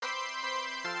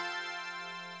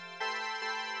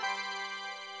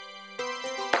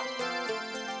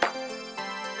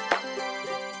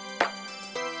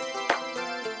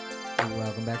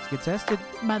back to Get Tested.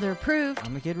 Mother approved.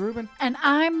 I'm the Kid Ruben. And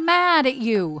I'm mad at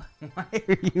you. Why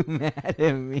are you mad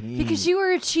at me? Because you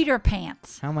were a cheater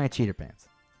pants. How am I a cheater pants?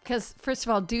 Because, first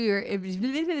of all,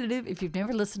 if you've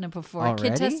never listened to it before, Already?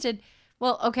 Kid Tested.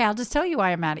 Well, okay, I'll just tell you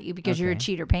why I'm mad at you. Because you're a Okay.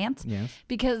 cheater pants. Yes.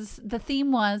 Because the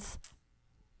theme was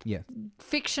Yes.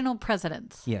 fictional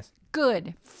presidents. Yes.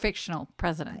 Good fictional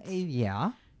presidents.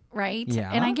 Yeah. Right?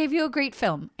 Yeah. And I gave you a great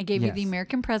film. I gave you The Yes.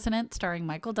 American President starring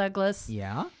Michael Douglas.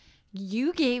 Yeah.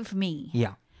 You gave me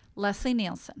Yeah. Leslie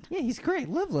Nielsen. Yeah, he's great.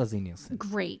 Love Leslie Nielsen.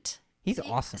 Great. He's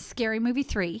awesome. Scary Movie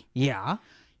 3. Yeah.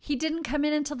 He didn't come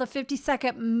in until the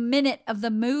 52nd minute of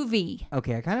the movie.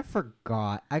 Okay, I kind of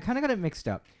forgot. I kind of got it mixed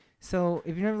up. So,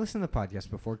 if you've never listened to the podcast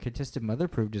before, Kid Tested Mother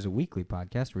Approved is a weekly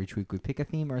podcast where each week we pick a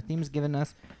theme or a theme is given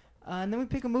us, and then we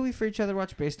pick a movie for each other to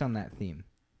watch based on that theme.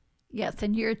 Yes,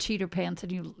 and you're a cheater pants,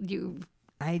 and you.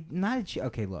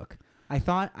 Okay, look. I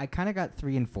thought I kind of got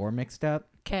 3 and 4 mixed up.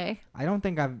 Okay. I don't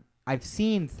think I've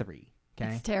seen 3.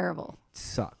 Okay, It's terrible. it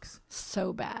sucks.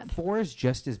 So bad. 4 is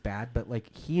just as bad, but like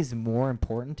he is more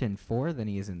important in 4 than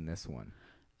he is in this one.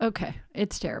 Okay,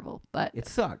 it's terrible, but It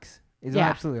sucks. It's Yeah.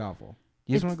 absolutely awful.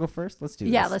 You just want to go first? Let's do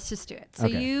this. yeah, let's just do it. So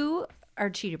Okay. you are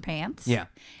cheater pants. Yeah.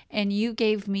 And you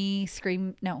gave me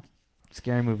Scream. No,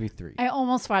 Scary Movie 3. I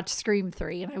almost watched Scream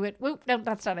 3, and I went, whoop, no,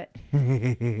 that's not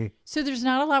it. So there's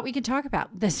not a lot we can talk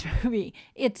about this movie.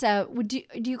 It's do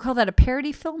you call that a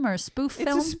parody film or a spoof It's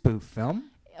film? a spoof film.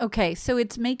 Okay, so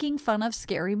it's making fun of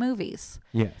scary movies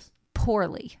Yes.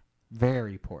 poorly.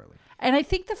 Very poorly. And I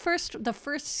think the first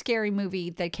scary movie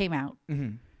that came out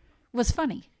Mm-hmm. was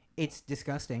funny. It's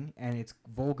disgusting and it's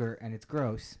vulgar and it's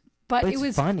gross. But But it it's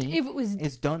was funny.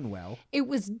 It's done well. it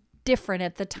was different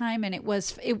at the time, and it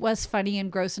was funny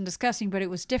and gross and disgusting, but it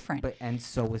was different. And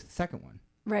so was the second one.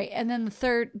 Right. And then the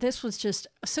third, this was just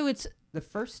so it's The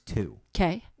first 2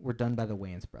 okay. were done by the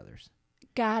Wayans brothers.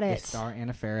 Got They it. star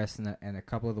Anna Faris and a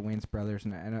couple of the Wayans brothers,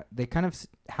 and they kind of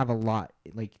have a lot.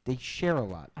 Like they share a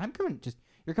lot.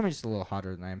 You're coming just a little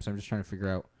hotter than I am, so I'm just trying to figure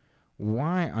out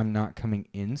why I'm not coming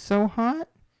in so hot.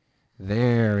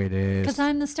 There it is. Because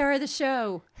I'm the star of the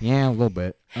show. Yeah, a little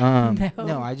bit.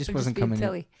 No, I just I'm wasn't being coming in.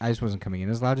 silly. I just wasn't coming in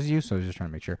as loud as you, so I was just trying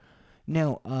to make sure.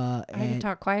 No, I can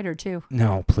talk quieter too.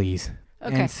 no, please.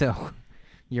 Okay. And so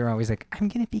you're always like, I'm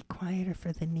gonna be quieter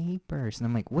for the neighbors, and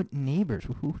I'm like, what neighbors?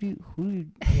 Who?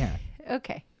 Yeah.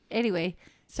 Okay. Anyway,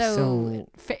 so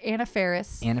Anna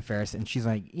Faris. Anna Faris, and she's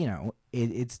like,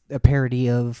 it's a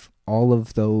parody of all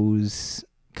of those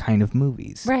kind of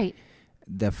movies. Right.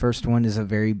 The first one is a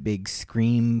very big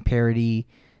Scream parody.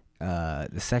 The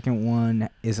second one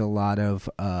is a lot of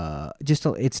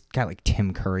it's got like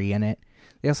Tim Curry in it.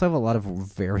 They also have a lot of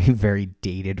very, very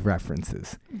dated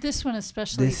references. This one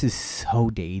especially. This is so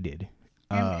dated.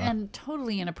 and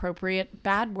totally inappropriate.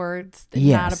 Bad words.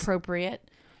 Yes. Not appropriate.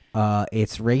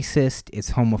 It's racist.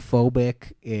 It's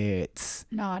homophobic. It's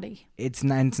Naughty. it's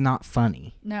not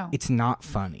funny. No. It's not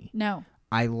funny. No,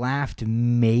 I laughed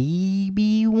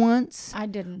maybe once, I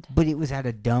didn't. but it was at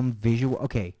a dumb visual.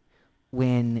 Okay,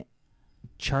 when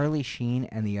Charlie Sheen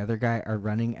and the other guy are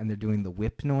running and they're doing the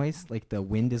whip noise, like the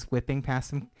wind is whipping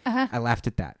past them, Uh-huh. I laughed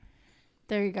at that.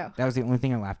 There you go. That was the only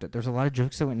thing I laughed at. There's a lot of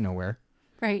jokes that went nowhere.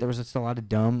 Right. There was just a lot of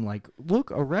dumb, like,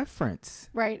 look, a reference.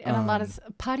 Right. And a lot of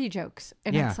potty jokes.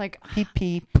 And yeah. it's like, Pee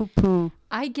pee, poo poo.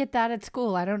 I get that at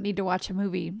school. I don't need to watch a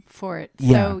movie for it.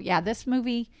 Yeah. So, yeah, this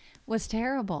movie was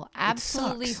terrible.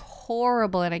 Absolutely sucks.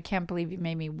 horrible. And I can't believe you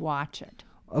made me watch it.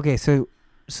 Okay, so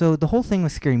the whole thing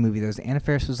with Scary Movie, though, is Anna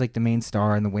Faris was like the main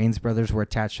star, and the Wayans brothers were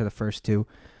attached to the first 2.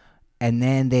 And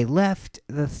then they left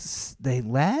the third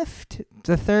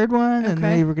one, and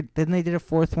Okay. then they did a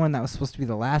 4th one that was supposed to be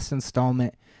the last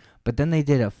installment. But then they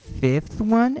did a 5th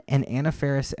one, and Anna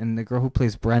Faris and the girl who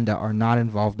plays Brenda are not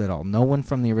involved at all. No one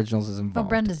from the originals is Oh, involved.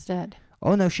 Brenda's dead.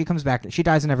 Oh no, she comes back. She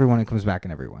dies in everyone and comes back in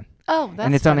everyone. Oh, that's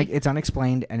and it's funny. it's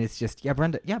unexplained, and it's just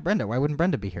Brenda. Why wouldn't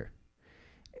Brenda be here?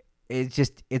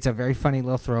 It's a very funny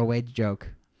little throwaway joke.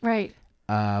 Right.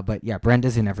 But yeah,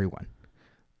 Brenda's in everyone.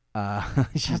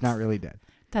 She's not really dead.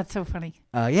 That's so funny.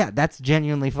 Yeah, that's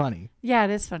genuinely funny. Yeah,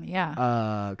 it is funny.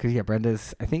 Yeah. Cause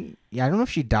Brenda's. I don't know if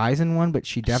she dies in 1, but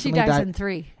she definitely she dies in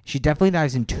 3. She definitely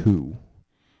dies in 2.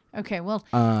 Okay. Well,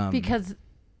 because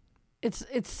it's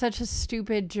such a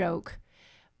stupid joke.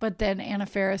 But then Anna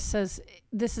Faris says,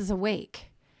 "This is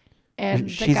awake," and the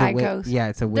she's guy awake. goes, "Yeah,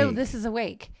 it's awake." "No, this is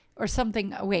awake," or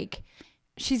something awake.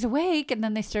 She's awake, and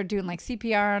then they start doing like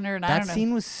CPR on her, and I that don't know.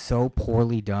 scene was so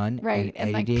poorly done, Right,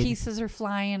 and like edited. pieces are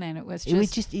flying, and it was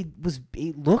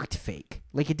It looked fake.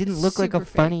 Like it didn't look like a Super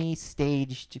fake. funny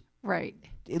staged. right.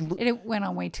 It It went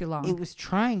on way too long. It was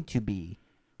trying to be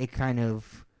a kind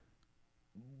of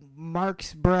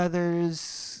Marx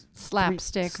Brothers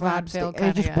slapstick vaudeville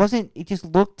and it just wasn't. It just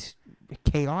looked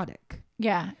chaotic.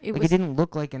 Yeah, it didn't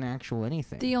look like an actual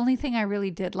anything. The only thing I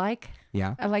really did like,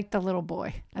 I liked the little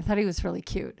boy. I thought he was really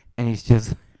cute. And he's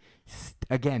just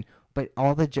again, but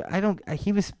all the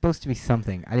he was supposed to be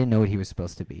something. I didn't know what he was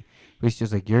supposed to be. He was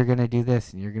just like, you're gonna do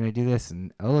this and you're gonna do this,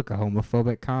 and oh look, a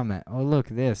homophobic comment. Oh look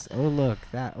this. Oh look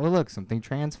that. Oh look, something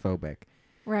transphobic.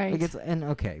 Right.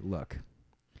 Okay, look,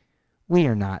 we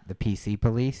are not the PC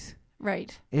police.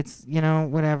 Right. It's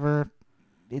whatever,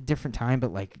 a different time,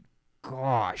 but like,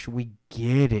 gosh, we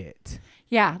get it.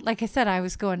 Yeah, like I said, I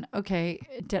was going, okay,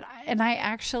 and I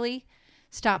actually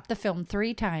stopped the film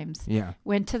 3 times. Yeah.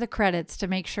 Went to the credits to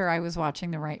make sure I was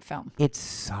watching the right film. It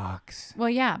sucks. Well,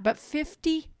 yeah, but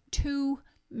 52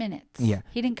 minutes. Yeah.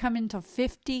 He didn't come until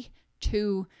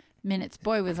 52 minutes.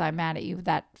 Boy, was I mad at you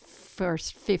that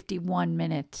first 51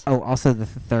 minutes. Oh, also the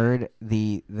third.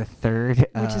 Which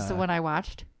is the one I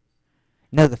watched?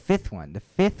 No, the fifth one. The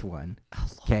fifth one. Oh,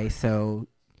 okay, so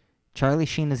Charlie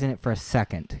Sheen is in it for a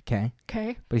second, okay?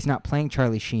 Okay. But he's not playing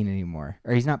Charlie Sheen anymore.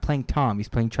 Or he's not playing Tom, he's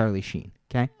playing Charlie Sheen,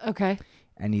 okay? Okay.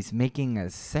 And he's making a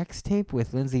sex tape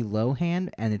with Lindsay Lohan,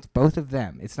 and it's both of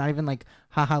them. It's not even like,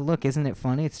 haha, look, isn't it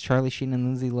funny? It's Charlie Sheen and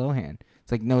Lindsay Lohan.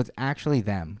 It's like, no, it's actually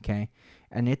them, okay?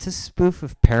 And it's a spoof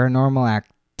of Paranormal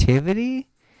Activity,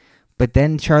 but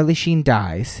then Charlie Sheen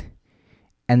dies.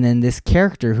 And then this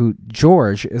character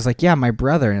George, is like, yeah, my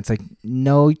brother. And it's like,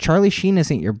 no, Charlie Sheen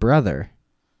isn't your brother.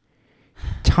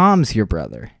 Tom's your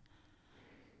brother.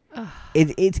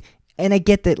 And I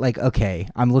get that, like, okay,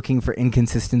 I'm looking for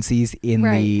inconsistencies in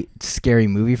the Scary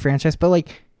Movie franchise, but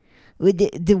like,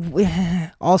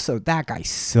 also that guy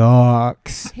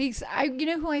sucks. You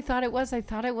know who I thought it was? I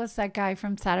thought it was that guy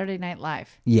from Saturday Night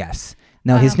Live. Yes.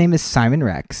 No, his name is Simon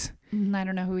Rex. I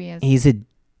don't know who he is. He's a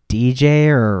DJ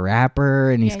or a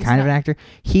rapper, and he's kind of an actor.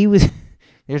 He was.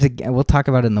 We'll talk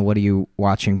about it in the What Are You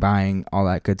Watching, Buying, all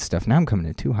that good stuff. Now I'm coming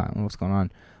in too hot. I don't know what's going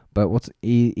on. But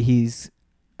he's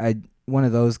one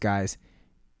of those guys,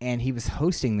 and he was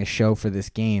hosting the show for this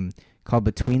game called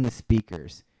Between the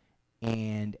Speakers.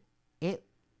 And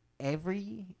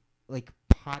every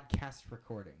podcast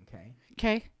recording,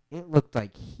 okay, it looked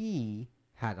like he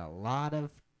had a lot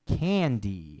of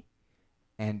candy.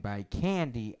 And by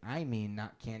candy, I mean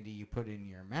not candy you put in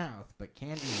your mouth, but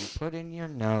candy you put in your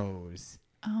nose.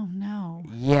 Oh, no.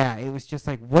 Yeah, it was just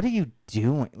like, what are you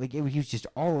doing? Like, he was just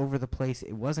all over the place.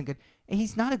 It wasn't good. And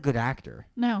he's not a good actor.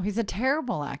 No, he's a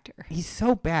terrible actor. He's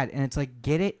so bad. And it's like,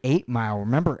 get it? 8 Mile.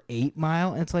 Remember 8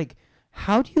 Mile? And it's like,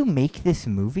 how do you make this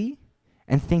movie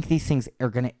and think these things are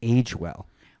going to age well?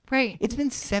 Right. It's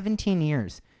been 17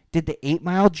 years. Did the 8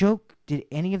 Mile joke, did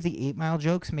any of the 8 Mile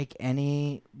jokes make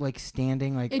any,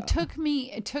 standing, It took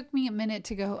me a minute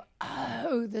to go,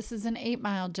 oh, this is an 8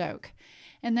 Mile joke.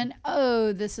 And then,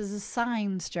 oh, this is a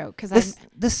Signs joke. Because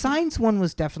the Signs one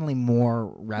was definitely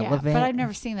more relevant. Yeah, but I've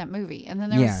never seen that movie. And then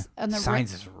there was... And the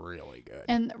Signs is really good.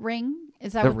 And Ring?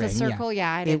 Is that the circle?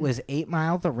 Yeah, I didn't. It was 8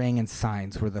 Mile, The Ring, and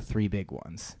Signs were the 3 big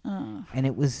ones. Oh. And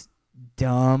it was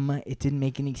dumb. It didn't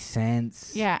make any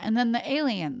sense. Yeah, and then the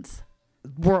aliens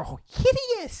were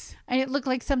hideous. And it looked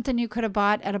like something you could have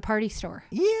bought at a party store.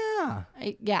 Yeah.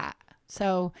 Yeah.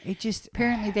 So it just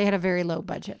apparently they had a very low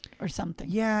budget or something.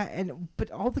 Yeah, but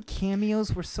all the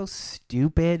cameos were so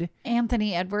stupid.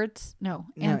 Anthony Anderson.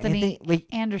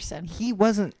 He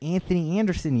wasn't Anthony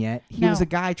Anderson yet. He was a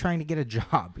guy trying to get a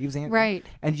job. He was right.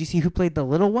 And did you see who played the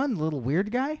little one, the little weird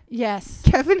guy? Yes,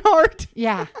 Kevin Hart.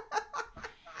 Yeah.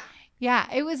 Yeah,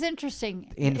 it was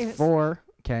interesting. In 4,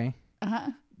 okay.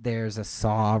 There's a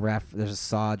Saw There's a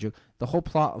Saw joke. The whole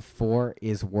plot of 4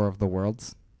 is War of the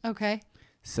Worlds. Okay.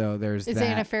 So there's Is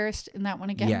Anna Faris in that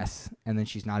one again? Yes. And then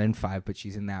she's not in 5, but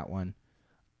she's in that one.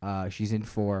 She's in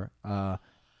 4.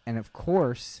 And of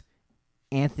course,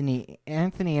 Anthony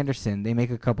Anderson, they make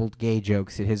a couple gay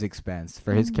jokes at his expense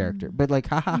for his character. But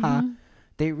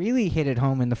they really hit it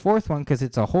home in the 4th one because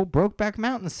it's a whole Brokeback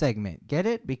Mountain segment. Get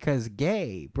it? Because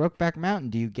gay. Brokeback Mountain.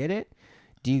 Do you get it?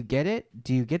 Do you get it?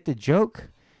 Do you get the joke?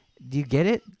 Do you get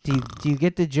it? Do you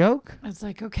get the joke? It's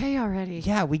like, okay already.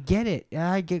 Yeah, we get it.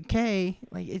 I get okay.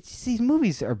 Like, it's these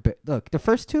movies are look, the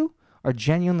first 2 are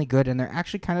genuinely good, and they're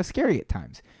actually kind of scary at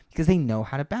times because they know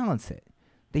how to balance it.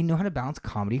 They know how to balance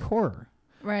comedy horror.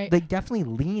 Right. They definitely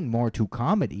lean more to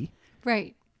comedy.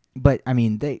 Right. But I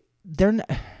mean, they're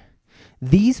not,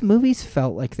 these movies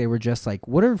felt like they were just like,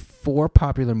 what are 4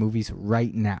 popular movies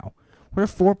right now? What are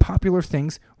 4 popular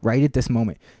things right at this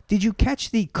moment? Did you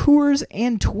catch the Coors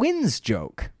and Twins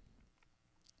joke?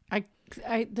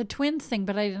 The Twins thing,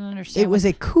 but I didn't understand. It was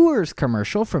a Coors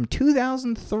commercial from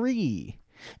 2003.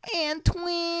 And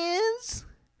Twins.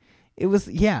 It was,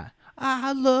 yeah.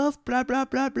 I love blah, blah,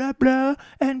 blah, blah, blah,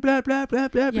 and blah, blah, blah,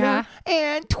 blah, Yeah. blah,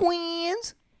 and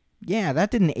twins. Yeah, that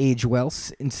didn't age well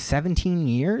in 17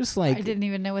 years. Like, I didn't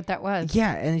even know what that was.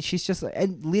 yeah, and she's just,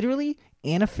 and literally,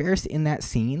 Anna Faris in that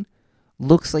scene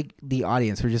looks like the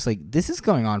audience were just like, this is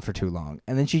going on for too long.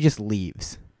 And then she just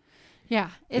leaves.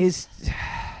 Yeah. It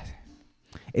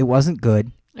wasn't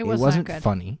good. It was wasn't not good.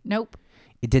 funny. Nope.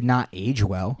 It did not age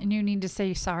well. And you need to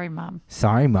say sorry, Mom,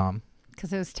 Sorry, Mom.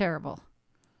 because it was terrible.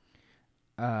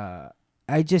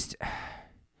 It just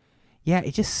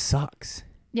sucks.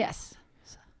 Yes.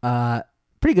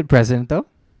 Pretty good president, though.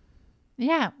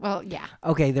 Yeah. Well, yeah.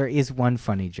 Okay, there is one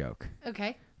funny joke.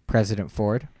 Okay. President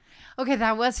Ford. Okay,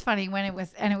 that was funny when it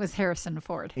was Harrison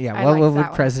Ford. Yeah, what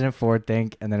would President Ford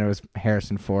think? And then it was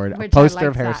Harrison Ford. Which a poster of I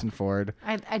liked Harrison Ford.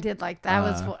 I did like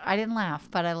that. I didn't laugh,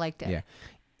 but I liked it. Yeah.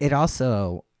 It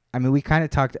also, I mean, we kind of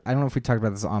talked, I don't know if we talked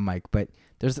about this on mic, but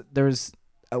there's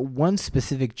one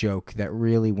specific joke that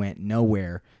really went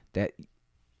nowhere that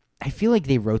I feel like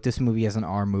they wrote this movie as an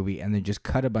R movie and then just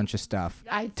cut a bunch of stuff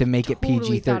to make it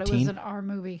PG-13. Thought it was an R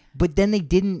movie. But then they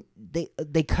didn't,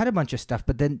 they cut a bunch of stuff,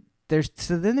 but then there's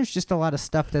just a lot of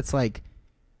stuff that's like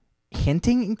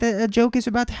hinting that a joke is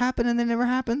about to happen and then never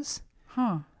happens.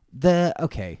 Huh.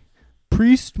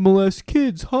 Priest molests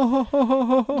kids. Ha ha ha ha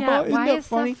ha ha. Yeah, Isn't why that is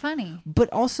funny? that funny? But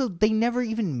also, they never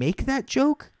even make that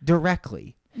joke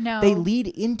directly. No. They lead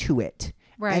into it.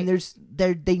 Right.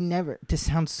 And they never, this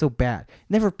sounds so bad,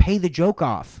 never pay the joke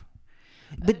off.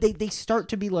 But they start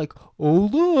to be like, oh,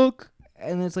 look.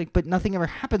 And it's like, but nothing ever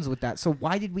happens with that. So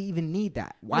why did we even need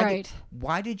that? Why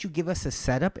did you give us a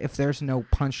setup if there's no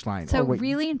punchline? So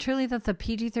really and truly that's a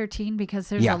PG-13 because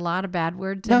there's a lot of bad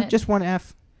words in it? No, just one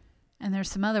F. And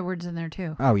there's some other words in there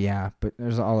too. Oh, yeah, but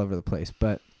there's all over the place.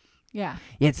 But yeah,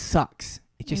 it sucks.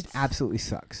 It just absolutely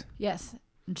sucks. Yes,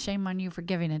 and shame on you for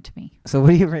giving it to me. So what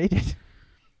do you rate it?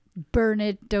 Burn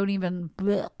it. Don't even.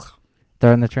 Blech. Throw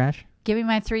it in the trash? Give me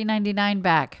my $3.99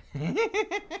 back.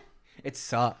 It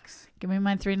sucks. Give me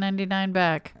my $3.99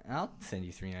 back. I'll send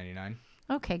you $3.99.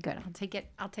 Okay, good.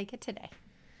 I'll take it today.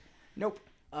 Nope.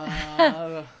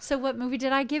 So what movie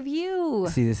did I give you?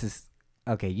 See, this is...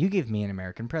 Okay, you give me An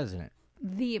American President.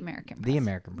 The American President. The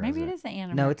American President. Maybe it is the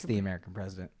American. No, it's The American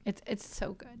President. It's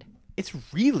so good. It's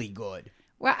really good.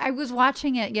 Well, I was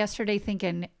watching it yesterday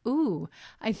thinking, ooh,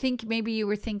 I think maybe you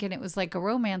were thinking it was like a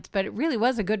romance, but it really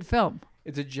was a good film.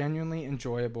 It's a genuinely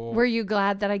enjoyable... Were you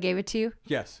glad that I gave it to you?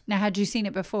 Yes. Now, had you seen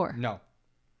it before? No.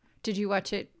 Did you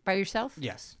watch it by yourself?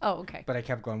 Yes. Oh, okay. But I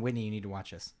kept going, Whitney, you need to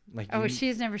watch this. She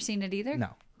has never seen it either? No.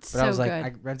 But So I was like, good.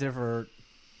 I rented it for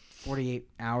 48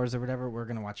 hours or whatever. We're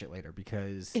going to watch it later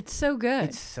because... It's so good.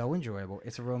 It's so enjoyable.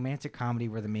 It's a romantic comedy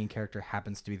where the main character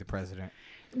happens to be the president.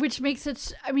 Which makes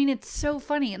it, I mean, it's so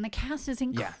funny. And the cast is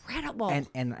incredible. Yeah.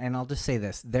 And I'll just say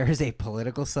this. There is a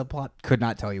political subplot. Could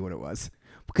not tell you what it was.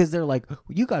 Because they're like,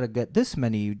 you got to get this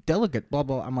many delegate, blah,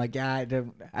 blah. I'm like, yeah.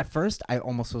 At first, I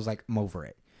almost was like, I'm over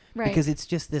it. Right. Because it's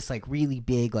just this like really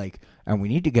big, like, and we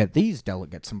need to get these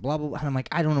delegates and blah, blah, blah. And I'm like,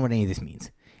 I don't know what any of this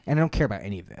means. And I don't care about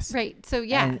any of this. Right. So,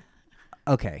 yeah. And,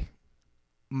 okay.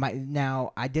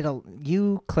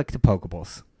 You clicked the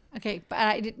Pokeballs. Okay. But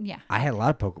I didn't, yeah. I had a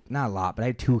lot of not a lot, but I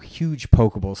had 2 huge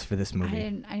Pokeballs for this movie.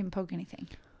 I didn't poke anything.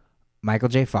 Michael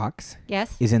J. Fox.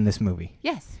 Yes. Is in this movie.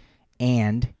 Yes.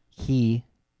 And he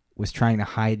was trying to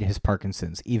hide his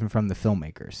Parkinson's, even from the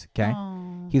filmmakers. Okay.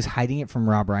 Oh. He was hiding it from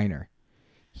Rob Reiner.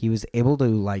 He was able to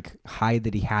like hide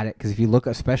that he had it because if you look,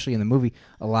 especially in the movie,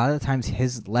 a lot of the times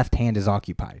his left hand is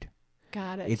occupied.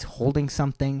 Got it. It's holding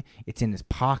something. It's in his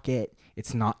pocket.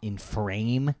 It's not in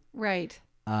frame. Right.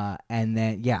 And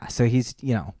then so he's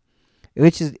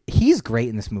he's great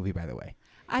in this movie, by the way.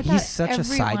 He's such a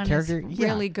side character.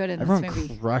 Really good in this movie.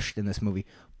 Everyone crushed in this movie.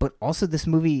 But also this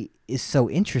movie is so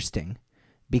interesting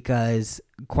because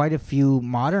quite a few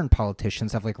modern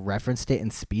politicians have like referenced it in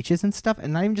speeches and stuff,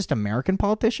 and not even just American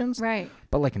politicians. Right.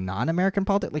 But like non-American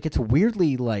politics. Like it's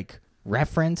weirdly like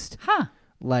referenced. Huh.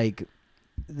 Like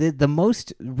the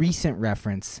most recent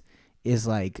reference is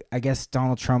like, I guess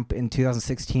Donald Trump in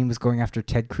 2016 was going after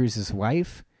Ted Cruz's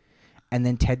wife. And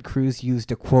then Ted Cruz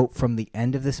used a quote from the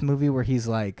end of this movie where he's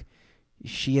like,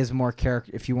 she has more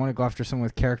character. If you want to go after someone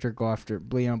with character, go after,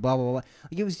 blah, blah, blah, blah.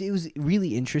 Like it was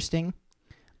really interesting.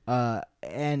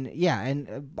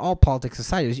 And all politics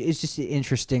aside, it's just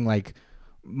interesting, like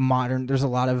modern. There's a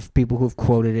lot of people who have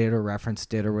quoted it or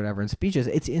referenced it or whatever in speeches.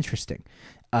 It's interesting.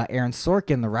 Aaron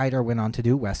Sorkin, the writer, went on to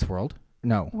do Westworld.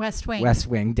 No. West Wing. West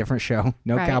Wing, different show.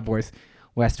 No Right. Cowboys.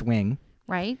 West Wing.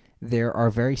 Right. there are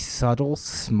very subtle,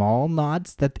 small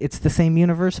nods that it's the same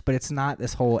universe, but it's not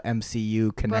this whole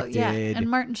MCU connected. Well, yeah, and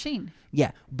Martin Sheen.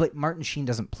 Yeah, but Martin Sheen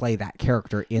doesn't play that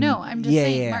character in. No, I'm just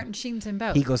saying Martin Sheen's in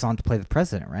both. He goes on to play the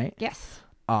president, right? Yes.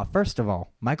 First of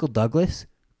all, Michael Douglas,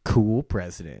 cool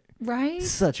president. Right?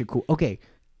 Such a cool. Okay,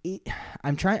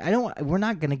 I'm trying. We're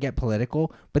not gonna get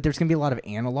political, but there's gonna be a lot of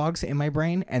analogs in my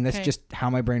brain, and that's just how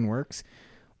my brain works.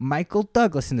 Michael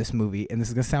Douglas in this movie, and this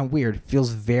is gonna sound weird, feels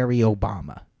very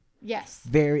Obama. Yes.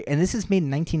 Very, and this is made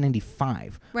in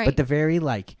 1995. Right. But the very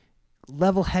like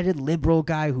level-headed liberal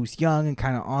guy who's young and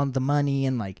kind of on the money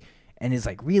and is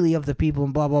like really of the people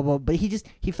and blah blah blah. But he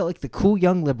felt like the cool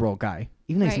young liberal guy,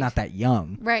 even though he's not that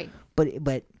young. Right.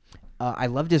 But I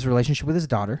loved his relationship with his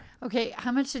daughter. Okay,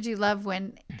 how much did you love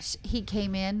when he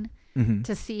came in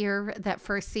to see her, that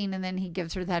first scene, and then he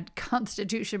gives her that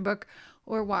Constitution book,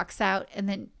 or walks out, and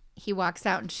then he walks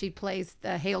out and she plays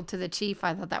the Hail to the Chief.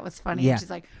 I thought that was funny. Yeah. And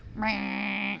she's like,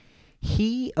 meh.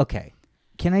 Okay.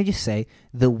 Can I just say,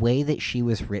 the way that she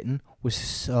was written was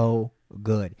so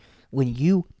good. When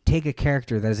you take a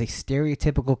character that is a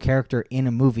stereotypical character in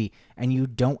a movie and you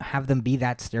don't have them be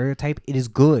that stereotype, it is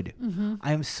good. Mm-hmm.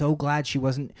 I am so glad she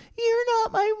wasn't, you're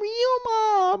not my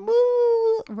real mom.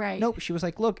 Ooh. Right. Nope. She was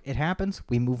like, look, it happens.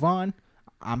 We move on.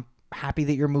 I'm happy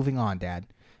that you're moving on, Dad.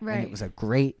 Right. And it was a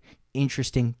great,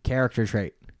 interesting character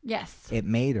trait. Yes. It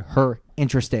made her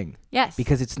interesting. Yes.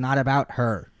 Because it's not about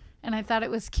her. And I thought it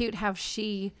was cute how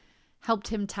she helped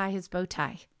him tie his bow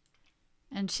tie.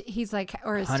 And he's like,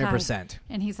 or his 100%. tie.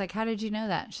 And he's like, how did you know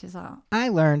that? She's like, I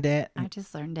learned it. I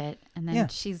just learned it. And then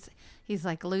he's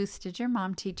like, Luce, did your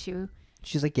mom teach you?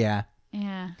 She's like, yeah.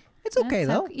 Yeah. It's okay,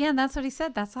 though. Yeah, that's what he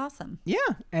said. That's awesome. Yeah.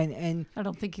 And I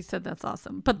don't think he said that's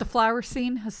awesome. But the flower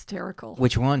scene, hysterical.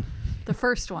 Which one? The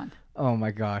first one. Oh,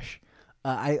 my gosh.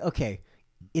 Okay.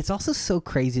 It's also so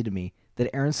crazy to me that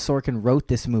Aaron Sorkin wrote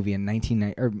this movie in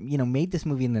 1990, or, made this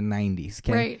movie in the 90s.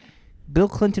 Okay? Right. Bill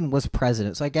Clinton was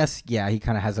president, so I guess, yeah, he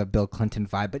kind of has a Bill Clinton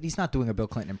vibe, but he's not doing a Bill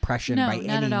Clinton impression by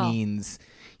any means.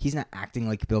 He's not acting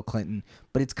like Bill Clinton,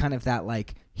 but it's kind of that,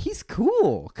 like, he's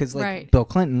cool, because, like, Bill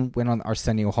Clinton went on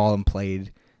Arsenio Hall and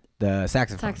played the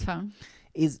saxophone.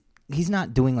 He's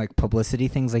not doing, like, publicity,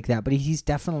 things like that, but he's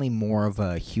definitely more of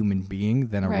a human being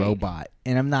than a robot,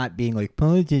 and I'm not being like,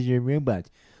 politicians are robots,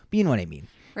 but you know what I mean.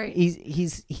 Right.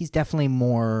 He's definitely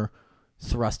more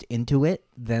thrust into it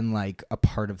than like a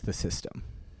part of the system.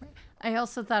 I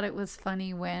also thought it was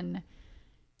funny when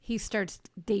he starts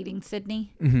dating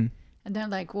Sydney, and they're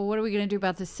like, well, what are we going to do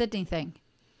about this Sydney thing?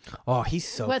 Oh, he's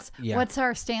so what's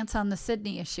our stance on the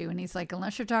Sydney issue? And he's like,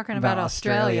 unless you're talking about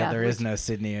Australia, there is no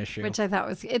Sydney issue. Which I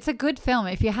thought it's a good film.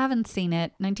 If you haven't seen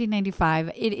it,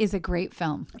 1995, it is a great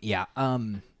film. Yeah.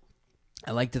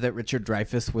 I liked that Richard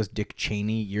Dreyfuss was Dick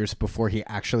Cheney years before he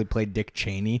actually played Dick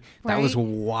Cheney. That was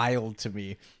wild to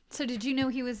me. So did you know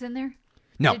he was in there?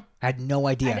 No, I had no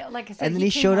idea. Like I said, and then he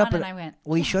showed up and I went,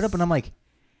 he showed up and I'm like,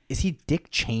 is he Dick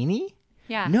Cheney?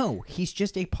 Yeah. No, he's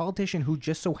just a politician who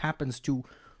just so happens to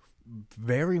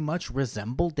very much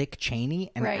resemble Dick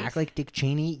Cheney and act like Dick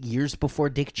Cheney years before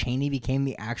Dick Cheney became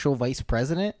the actual vice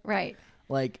president. Right.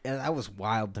 Like, that was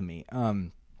wild to me.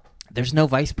 There's no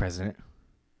vice president.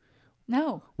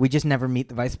 No. We just never meet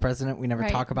the vice president. We never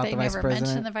talk about the vice president. They never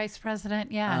mention the vice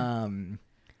president. Yeah.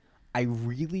 I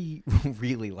really,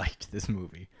 really liked this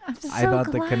movie. I'm so I thought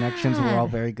glad. the connections were all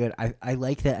very good. I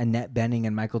like that Annette Bening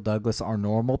and Michael Douglas are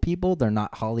normal people. They're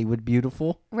not Hollywood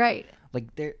beautiful. Right. Like,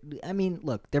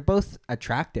 look, they're both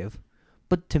attractive,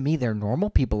 but to me, they're normal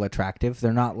people attractive.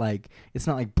 They're not like, it's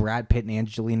not like Brad Pitt and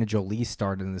Angelina Jolie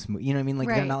starred in this movie. You know what I mean? Like,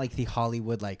 they're not like the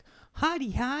Hollywood, like,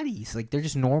 hotties. Like, they're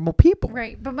just normal people.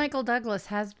 Right. But Michael Douglas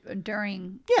has,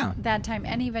 during that time,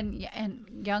 and even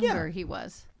younger, he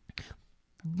was.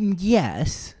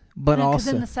 Yes, but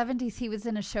also. Because in the 70s, he was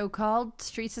in a show called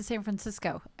Streets of San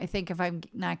Francisco, I think, if I'm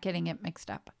not getting it mixed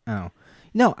up. Oh.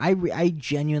 No, I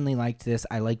genuinely liked this.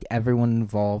 I liked everyone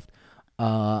involved.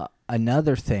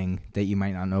 Another thing that you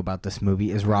might not know about this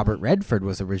movie is Robert Redford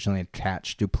was originally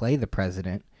attached to play the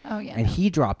president. Oh, yeah. And he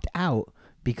dropped out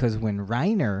because when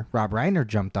Rob Reiner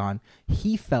jumped on,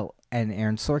 he felt, and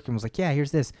Aaron Sorkin was like, yeah,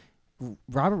 here's this.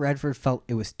 Robert Redford felt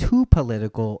it was too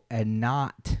political and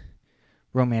not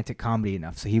romantic comedy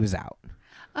enough, so he was out.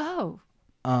 Oh.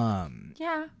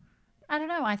 Yeah. I don't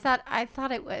know. I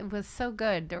thought it was so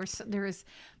good. There was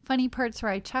funny parts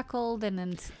where I chuckled, and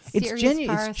then serious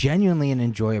parts. It's genuinely an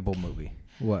enjoyable movie.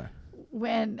 What?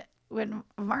 When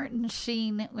Martin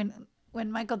Sheen, when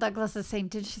Michael Douglas is saying,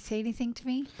 "Did she say anything to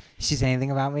me?" Did she say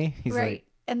anything about me? He's right. Like,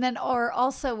 and then, or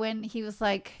also when he was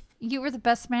like, you were the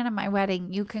best man at my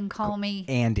wedding. You can call me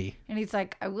Andy. And he's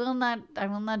like, I will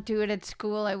not do it at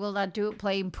school. I will not do it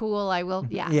playing pool. I will,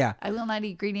 Yeah. I will not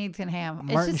eat green eggs and ham.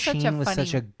 Martin it's just Sheen was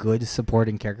such a good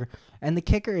supporting character. And the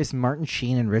kicker is Martin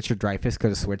Sheen and Richard Dreyfuss could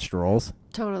have switched roles.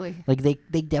 Totally. Like,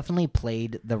 they definitely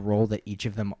played the role that each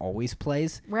of them always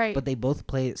plays. Right. But they both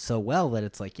play it so well that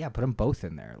it's like, yeah, put them both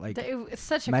in there. Like, it's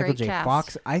such a Michael great J. cast.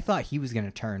 Fox, I thought he was going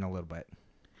to turn a little bit.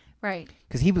 Right.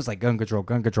 Because he was like, gun control,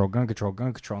 gun control, gun control,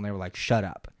 gun control. And they were like, shut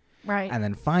up. Right. And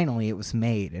then finally it was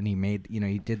made. And he made,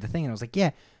 he did the thing. And I was like,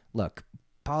 yeah, look,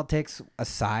 politics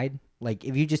aside, like,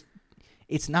 if you just,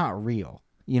 it's not real.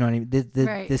 You know what I mean?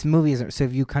 Right. This movie isn't. So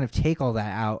if you kind of take all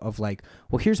that out of like,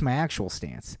 well, here's my actual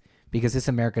stance. Because this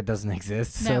America doesn't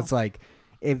exist. So it's like,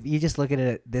 if you just look at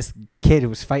it, this kid who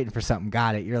was fighting for something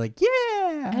got it. You're like, yeah.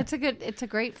 It's a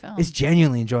great film. It's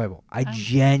genuinely enjoyable. I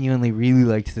genuinely really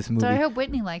liked this movie. So I hope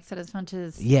Whitney likes it as much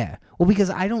as... Yeah. Well, because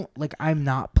I'm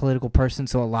not a political person,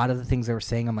 so a lot of the things they were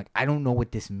saying, I'm like, I don't know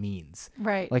what this means.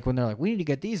 Right. Like when they're like, we need to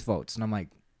get these votes. And I'm like,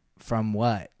 from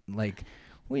what? Like,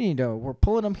 we're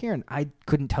pulling them here. And I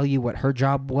couldn't tell you what her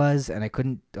job was, and I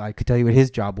could tell you what his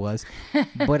job was.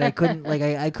 But I couldn't,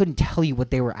 I couldn't tell you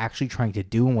what they were actually trying to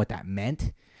do and what that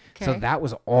meant. Okay. So that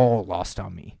was all lost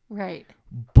on me. Right.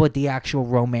 But the actual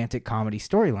romantic comedy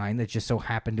storyline that just so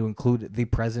happened to include the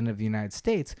President of the United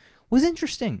States was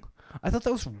interesting. I thought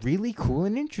that was really cool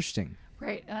and interesting.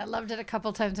 Right. And I loved it a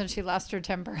couple times when she lost her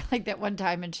temper. Like that one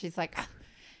time and she's like,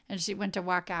 and she went to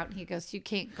walk out and he goes, you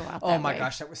can't go out that way. Oh my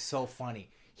gosh, that was so funny.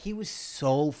 He was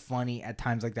so funny at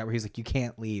times like that where he's like, you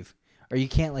can't leave. Or you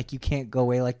can't go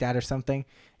away like that or something.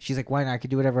 She's like, why not? I can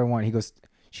do whatever I want.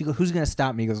 She goes, who's going to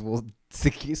stop me? He goes, well,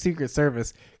 Secret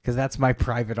Service, because that's my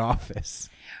private office.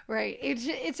 Right.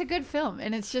 It's a good film,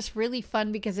 and it's just really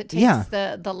fun because it takes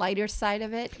the lighter side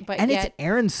of it. And it's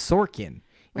Aaron Sorkin.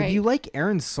 Right. If you like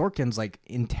Aaron Sorkin's like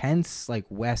intense, like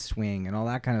West Wing and all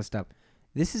that kind of stuff,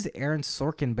 this is Aaron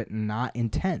Sorkin, but not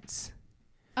intense.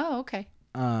 Oh, okay.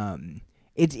 I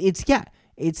think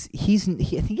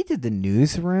he did The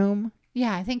Newsroom.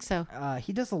 Yeah, I think so.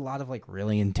 He does a lot of like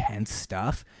really intense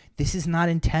stuff. This is not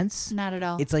intense. Not at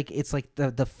all. It's like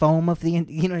the foam of the,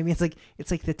 you know what I mean?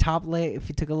 It's like the top layer. If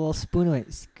you took a little spoon and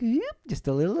went scoop, just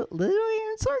a little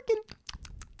Aaron Sorkin.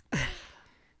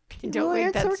 Don't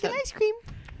Aaron Sorkin ice cream.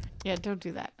 Yeah, don't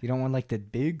do that. You don't want like the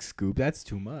big scoop. That's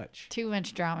too much. Too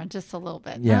much drama, just a little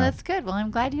bit. Yeah, no, that's good. Well,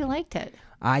 I'm glad you liked it.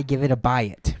 I give it a buy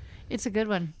it. It's a good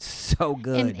one. So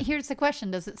good. And here's the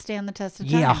question: does it stand the test of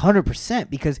time? Yeah, 100%.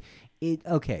 Because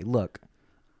okay, look,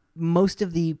 most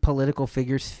of the political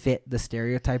figures fit the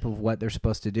stereotype of what they're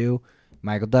supposed to do.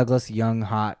 Michael Douglas, young,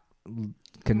 hot,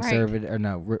 conservative, right. Or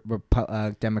no,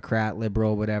 Democrat,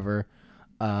 liberal, whatever.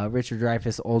 Richard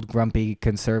Dreyfuss, old, grumpy,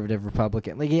 conservative,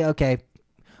 Republican. Like, yeah, okay.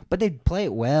 But they play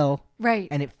it well. Right.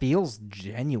 And it feels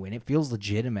genuine. It feels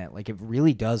legitimate. Like, it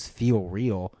really does feel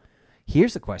real.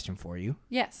 Here's a question for you.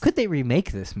 Yes. Could they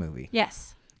remake this movie?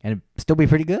 Yes. And it'd still be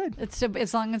pretty good. It's still,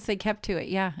 as long as they kept to it,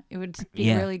 yeah, it would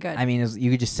be really good. I mean,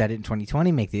 you could just set it in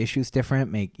 2020, make the issues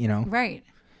different, right,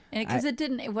 and because it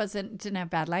didn't have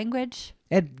bad language.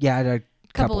 It had a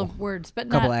couple of words, but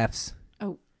couple not Fs.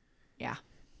 Oh, yeah.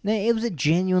 It was a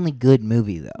genuinely good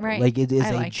movie, though. Right, like it is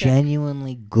a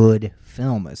genuinely good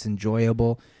film. It's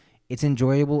enjoyable. It's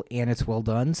enjoyable and it's well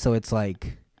done. So it's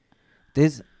like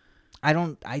this. I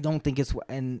don't think it's what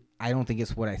I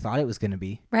thought it was going to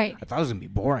be. Right. I thought it was going to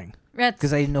be boring.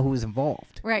 Because I didn't know who was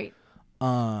involved. Right.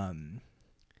 Yeah,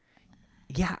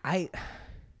 I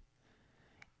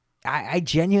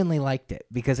genuinely liked it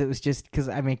because it was just because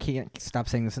I can't stop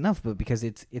saying this enough, but because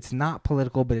it's not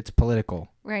political, but it's political.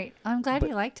 Right. I'm glad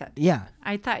you liked it. Yeah.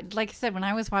 I thought, like I said, when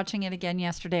I was watching it again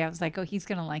yesterday, I was like, oh, he's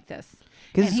going to like this.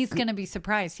 And he's going to be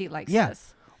surprised he likes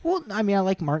this. Well, I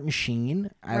like Martin Sheen.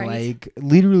 I like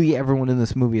literally everyone in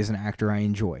this movie is an actor I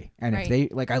enjoy. And if they,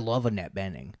 I love Annette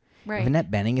Bening. Right. If Annette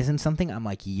Bening is in something, I'm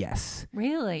like, yes.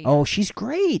 Really? Oh, she's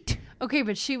great. Okay,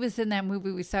 but she was in that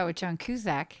movie we saw with John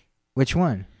Cusack. Which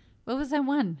one? What was that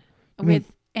one?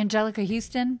 With Angelica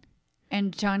Houston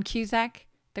and John Cusack?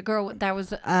 The girl that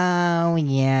was... Oh,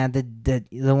 yeah. The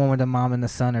one with the mom and the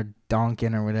son are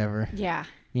donking or whatever. Yeah.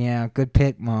 Yeah, good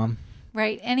pick, Mom.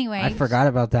 Right. Anyway. I forgot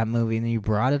about that movie, and then you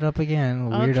brought it up again.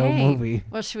 Weirdo movie.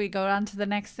 Well, should we go on to the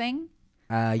next thing?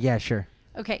 Yeah, sure.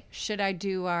 Okay. Should I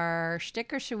do our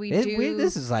shtick or should we do...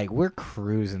 This is we're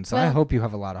cruising, so I hope you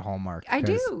have a lot of Hallmark. I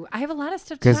do. I have a lot of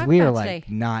stuff to talk about today. Because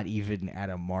we are not even at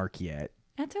a mark yet.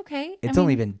 That's okay. It's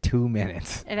only been 2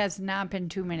 minutes. It has not been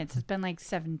 2 minutes. It's been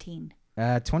 17.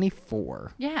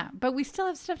 24. Yeah, but we still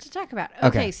have stuff to talk about.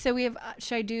 Okay. So we have...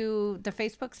 should I do the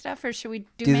Facebook stuff or should we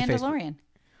do Mandalorian?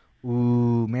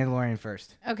 Ooh, Mandalorian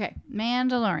first. Okay,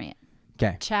 Mandalorian.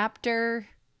 Okay. Chapter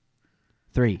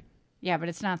 3. Yeah, but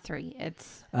it's not 3.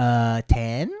 It's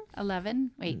 10?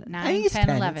 11. Wait, 9, I think it's 10,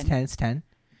 10. 11. It's 10.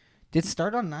 Did it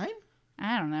start on 9?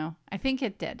 I don't know. I think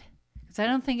it did. Because I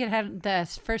don't think it had... The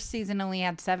first season only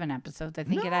had 7 episodes. I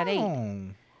think it had 8.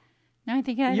 No, I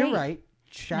think it had 8. You're right.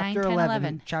 Chapter 9, 10,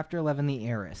 11. Chapter 11, The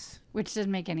Heiress. Which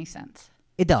doesn't make any sense.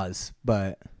 It does,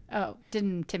 but... Oh,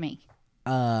 didn't to me.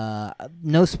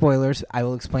 No spoilers. I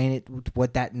will explain it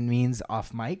what that means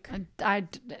off mic. I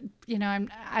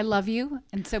love you,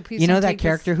 and so please. You know don't that take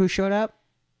character who showed up,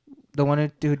 the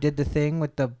one who did the thing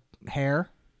with the hair.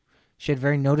 She had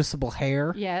very noticeable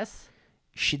hair. Yes.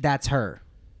 That's her.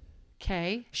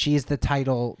 Okay. She is the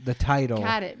title.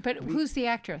 Got it. But who's the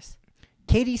actress?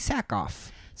 Katie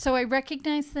Sackhoff. So I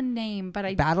recognize the name, but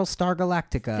I Battlestar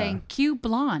Galactica. Thank you.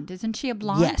 Blonde, isn't she a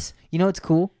blonde? Yes. You know what's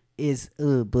cool is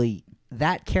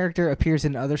that character appears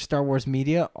in other Star Wars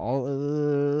media.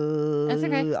 That's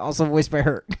okay. Also voiced by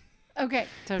her. Okay,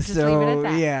 so just leave it at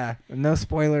that. Yeah, no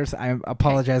spoilers. I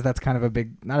apologize. Okay. That's kind of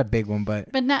not a big one,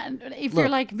 but not if you're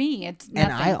like me, it's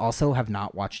nothing. And I also have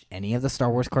not watched any of the Star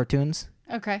Wars cartoons.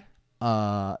 Okay.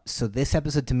 So this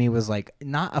episode to me was like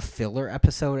not a filler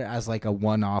episode as like a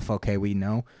one-off. Okay, we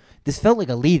know. This felt like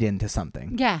a lead into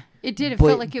something. Yeah, it did. It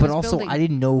felt like it was also, building. I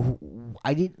didn't know.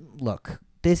 I didn't look.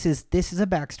 This is a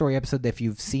backstory episode that if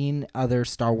you've seen other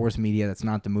Star Wars media that's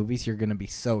not the movies, you're gonna be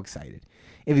so excited.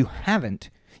 If you haven't,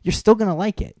 you're still gonna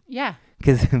like it. Yeah.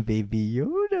 Because Baby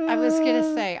Yoda. I was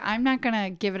gonna say I'm not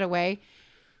gonna give it away.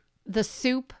 The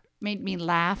soup made me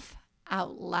laugh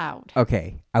out loud.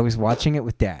 Okay, I was watching it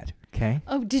with Dad. Okay.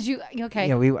 Oh, did you? Okay.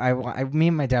 Yeah, me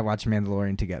and my dad watch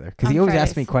Mandalorian together because he On always Fridays.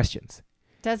 asks me questions.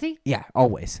 Does he? Yeah,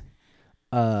 always.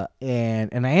 And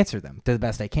I answer them to the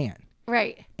best I can.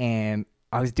 Right. And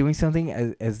I was doing something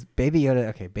as Baby Yoda.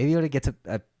 Okay, Baby Yoda gets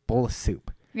a bowl of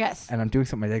soup. Yes. And I'm doing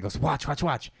something. My dad goes, watch.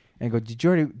 And I go, did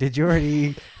you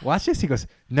already watch this? He goes,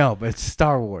 no, but it's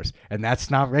Star Wars, and that's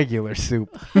not regular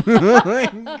soup.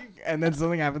 And then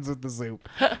something happens with the soup.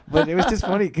 But it was just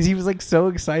funny because he was like so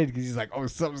excited because he's like, oh,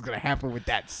 something's gonna happen with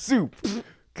that soup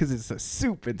because it's a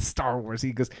soup in Star Wars.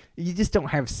 He goes, you just don't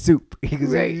have soup. He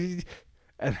goes, right.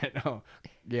 And then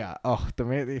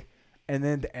and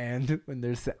then the end when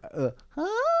there's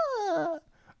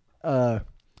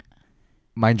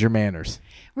mind your manners.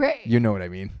 Right. You know what I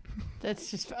mean. That's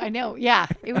just, I know. Yeah.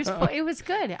 It was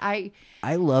good. I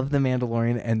love the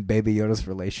Mandalorian and Baby Yoda's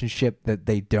relationship that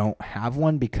they don't have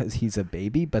one because he's a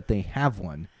baby, but they have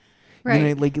one. Right.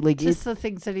 You know, like just the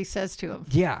things that he says to him.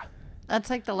 Yeah. That's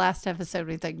like the last episode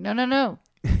where he's like, no.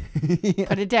 Yeah.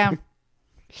 Put it down.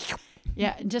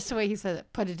 Yeah. And just the way he says it,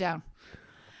 put it down.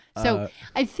 So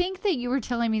I think that you were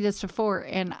telling me this before,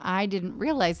 and I didn't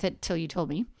realize it till you told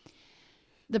me.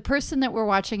 The person that we're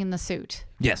watching in the suit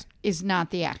Yes. is not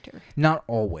the actor. Not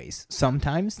always.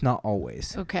 Sometimes, not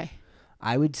always. Okay.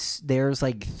 There's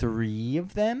like 3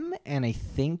 of them, and I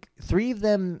think 3 of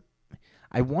them,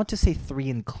 I want to say 3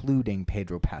 including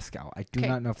Pedro Pascal. I do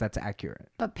not know if that's accurate.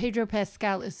 But Pedro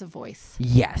Pascal is the voice.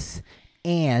 Yes.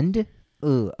 And,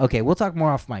 okay, we'll talk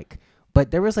more off mic.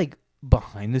 But there was like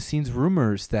behind the scenes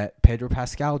rumors that Pedro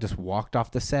Pascal just walked off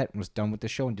the set and was done with the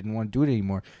show and didn't want to do it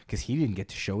anymore because he didn't get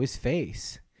to show his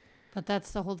face. But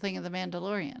that's the whole thing of The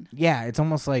Mandalorian. Yeah, it's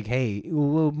almost like, hey,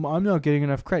 well, I'm not getting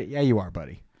enough credit. Yeah, you are,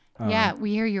 buddy. Yeah,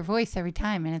 we hear your voice every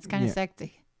time, and it's kind of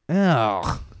sexy.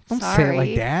 Oh, don't Sorry. say it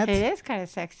like that. It is kind of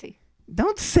sexy.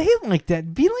 Don't say it like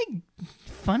that. Be like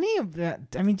funny about.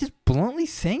 I mean, just bluntly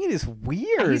saying it is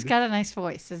weird. He's got a nice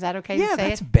voice. Is that okay to say it? Yeah,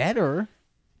 that's better.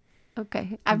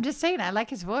 Okay. I'm just saying, I like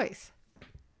his voice.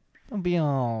 Don't be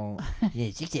all.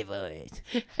 Yeah, sexy voice.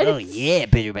 Oh, yeah,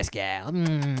 Pedro Pascal.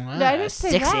 No, I didn't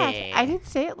say that. I didn't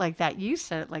say it like that. You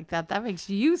said it like that. That makes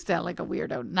you sound like a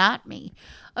weirdo, not me.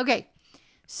 Okay.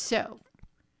 So,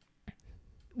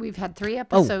 we've had 3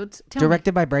 episodes.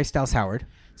 Directed by Bryce Dallas Howard.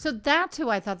 So, that's who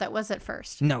I thought that was at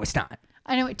first. No, it's not.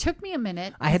 I know. It took me a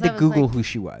minute. I had to Google who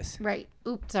she was. Right.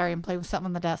 Oops, sorry. I'm playing with something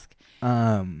on the desk.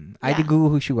 I had to Google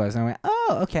who she was. And I went,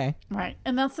 oh, okay. Right.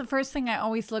 And that's the first thing I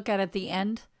always look at the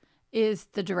end is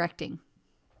the directing.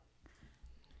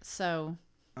 So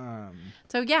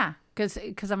yeah,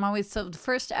 because I'm always, so the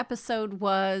first episode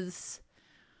was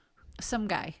some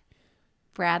guy,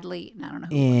 Bradley, I don't know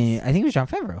who it was. I think it was Jon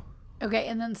Favreau. Okay,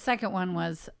 and then the second one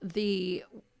was the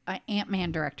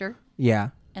Ant-Man director. Yeah.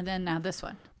 And then now this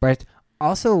one. But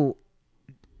also,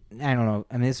 I don't know,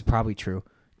 and this is probably true.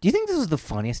 Do you think this was the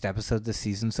funniest episode this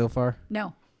season so far?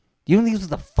 No. Do you think this was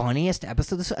the funniest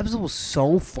episode? This episode was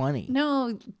so funny.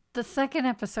 No, the second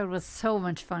episode was so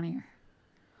much funnier.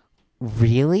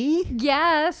 Really?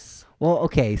 Yes. Well,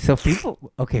 okay, so people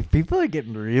are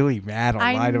getting really mad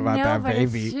online about that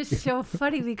baby. It's just so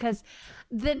funny because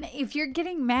then if you're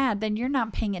getting mad, then you're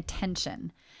not paying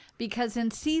attention. Because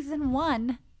in season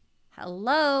 1,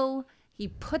 he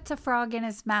puts a frog in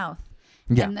his mouth.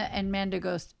 Yeah. And Mando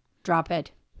goes, drop it.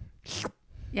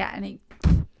 Yeah, and he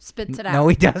spits it out. No,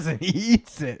 he doesn't. He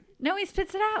eats it. No, he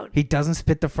spits it out. He doesn't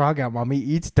spit the frog out, Mom. He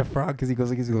eats the frog because he goes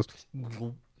like this. He goes.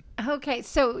 Okay,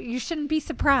 so you shouldn't be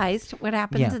surprised what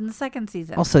happens in the second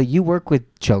season. Also, you work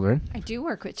with children. I do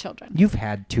work with children. You've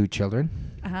had 2 children.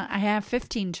 I have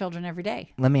 15 children every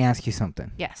day. Let me ask you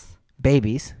something. Yes.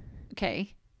 Babies.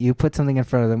 Okay. You put something in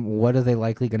front of them. What are they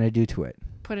likely going to do to it?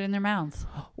 Put it in their mouths.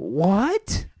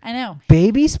 What? I know.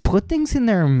 Babies put things in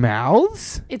their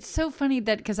mouths? It's so funny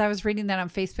that because I was reading that on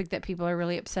Facebook that people are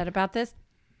really upset about this.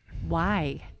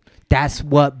 Why? That's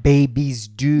what babies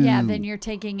do. Yeah, then you're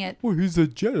taking it. Well, he's a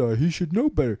Jedi. He should know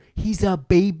better. He's a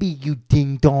baby, you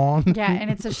ding dong. Yeah, and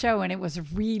it's a show, and it was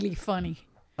really funny.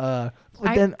 I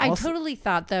totally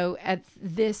thought, though, at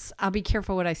this, I'll be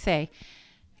careful what I say,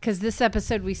 because this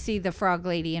episode we see the frog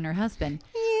lady and her husband.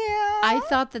 Yeah. I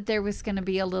thought that there was going to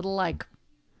be a little like.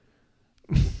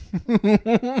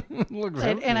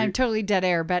 and I'm totally dead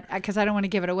air, but because I don't want to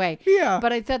give it away. Yeah.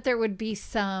 But I thought there would be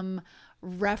some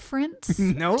reference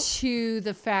to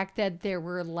the fact that there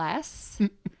were less.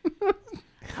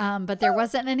 But there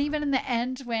wasn't. And even in the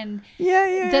end when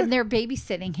then they're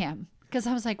babysitting him. Because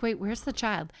I was like, wait, where's the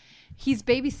child? He's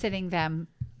babysitting them.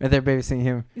 They're babysitting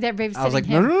him. They're babysitting I was like,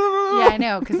 him. No. Yeah, I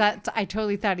know. Because I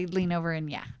totally thought he'd lean over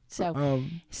and So,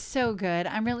 so good.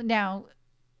 I'm really now.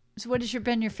 So what has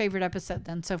been your favorite episode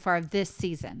then so far this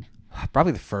season?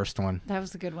 Probably the first one. That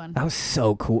was a good one. That was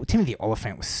so cool. Timothy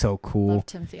Olyphant was so cool. Love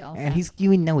Timothy Olyphant. And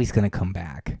you know he's going to come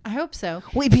back. I hope so.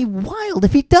 Well, it'd be wild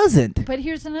if he doesn't. But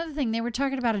here's another thing. They were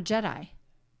talking about a Jedi.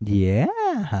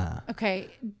 Yeah. Okay.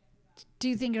 Do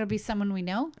you think it'll be someone we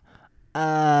know?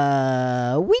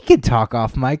 We could talk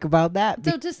off mic about that.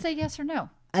 So just say yes or no.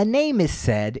 A name is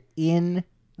said in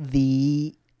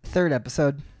the 3rd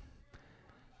episode.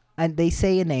 And they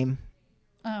say a name.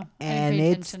 Oh, and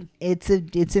it's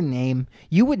a name.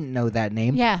 You wouldn't know that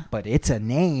name. Yeah. But it's a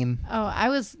name. Oh, I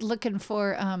was looking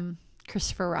for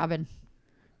Christopher Robin.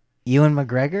 Ewan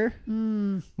McGregor?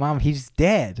 Mom, he's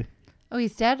dead. Oh,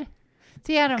 he's dead?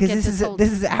 See, I don't get this.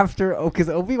 This is after because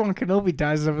Obi-Wan Kenobi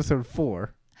dies in episode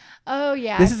 4. Oh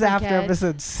yeah. This is after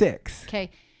episode 6. Okay.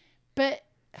 But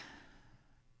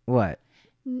what?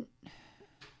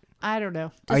 I don't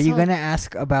know. Are you going to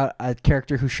ask about a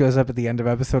character who shows up at the end of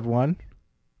episode 1?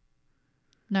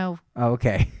 No. Oh,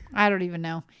 okay. I don't even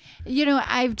know. You know,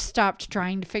 I've stopped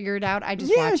trying to figure it out. I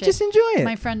just watch it. Yeah, just enjoy it.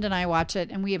 My friend and I watch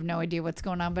it, and we have no idea what's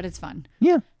going on, but it's fun.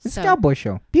 Yeah, it's a cowboy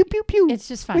show. Pew, pew, pew. It's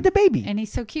just fun. With a baby. And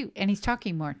he's so cute, and he's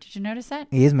talking more. Did you notice that?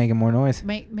 He is making more noise.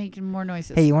 Making more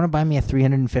noises. Hey, you want to buy me a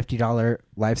 $350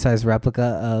 life-size replica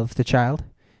of the child?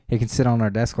 He can sit on our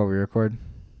desk while we record.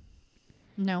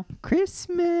 No.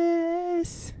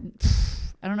 Christmas.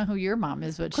 I don't know who your mom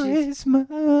is, but Christmas,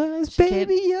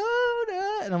 baby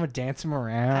Yoda. And I'm going to dance him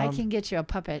around. I can get you a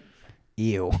puppet.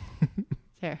 Ew.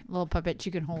 There, a little puppet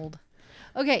you can hold.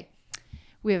 Okay.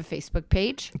 We have a Facebook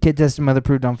page. Kid Tested Mother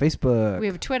Proved on Facebook. We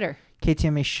have a Twitter.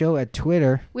 KTMA Show at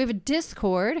Twitter. We have a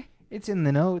Discord. It's in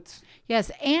the notes. Yes,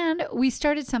 and we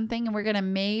started something, and we're going to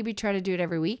maybe try to do it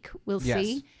every week. We'll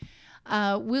see.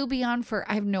 We'll be on for,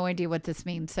 I have no idea what this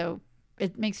means, so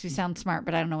it makes me sound smart,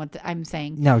 but I don't know what I'm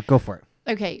saying. No, go for it.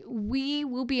 Okay, we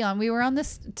will be on. We were on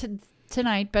this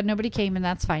tonight, but nobody came, and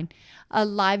that's fine. A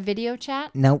live video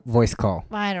chat? No, voice call.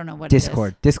 I don't know what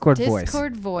Discord. it is. Discord voice.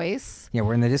 Discord voice. Yeah,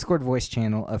 we're in the Discord voice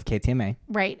channel of KTMA.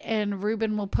 Right, and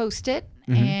Ruben will post it.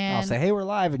 Mm-hmm. And I'll say, hey, we're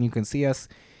live, and you can see us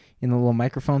in the little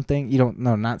microphone thing. You don't,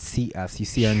 no, not see us. You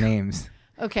see our names.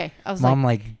 Okay, I was Mom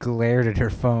glared at her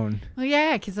phone. Well,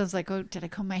 yeah, because I was like, oh, did I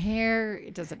comb my hair?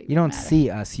 It doesn't even You don't matter.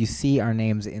 see us. You see our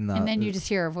names in the... And then you just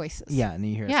hear our voices. Yeah, and then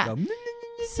you hear us go...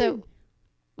 So,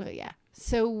 well, yeah.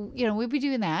 So, we'll be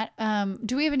doing that.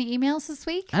 Do we have any emails this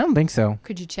week? I don't think so.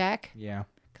 Could you check? Yeah.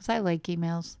 Because I like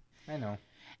emails. I know.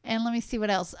 And let me see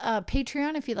what else.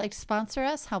 Patreon, if you'd like to sponsor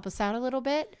us, help us out a little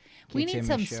bit. We need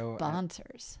some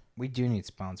sponsors. We do need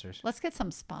sponsors. Let's get some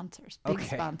sponsors. Big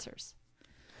sponsors.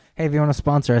 Hey, if you want to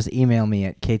sponsor us, email me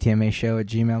at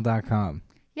ktmashow@gmail.com.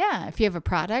 Yeah, if you have a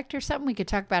product or something, we could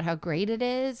talk about how great it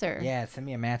is. Or yeah, send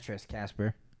me a mattress,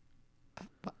 Casper.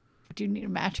 Do you need a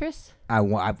mattress?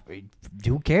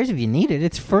 Who cares if you need it?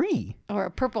 It's free. Or a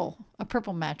purple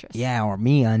mattress. Yeah, or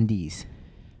MeUndies.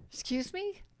 Excuse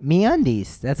me?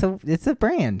 MeUndies. It's a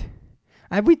brand.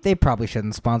 They probably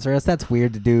shouldn't sponsor us. That's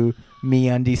weird to do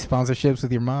MeUndies sponsorships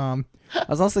with your mom. I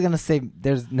was also gonna say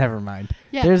never mind.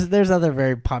 Yeah. There's other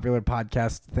very popular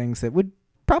podcast things that would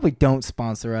probably don't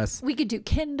sponsor us. We could do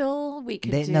Kindle. We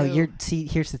could do. No,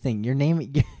 here's the thing. You're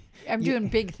naming. I'm doing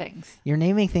big things. You're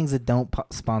naming things that don't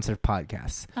sponsor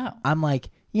podcasts. Oh. I'm like,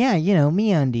 yeah,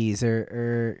 MeUndies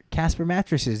or Casper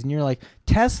mattresses, and you're like,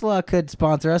 Tesla could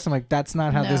sponsor us. I'm like, that's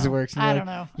not how this works. I don't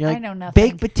know. You're like, I know nothing.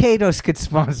 Baked potatoes could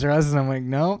sponsor us, and I'm like,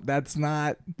 no, that's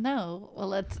not. No,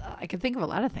 well, I could think of a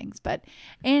lot of things, but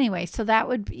anyway, so that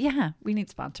would be, we need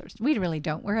sponsors. We really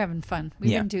don't. We're having fun.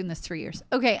 We've been doing this 3 years.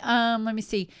 Okay, let me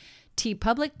see.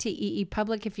 TeePublic, TEE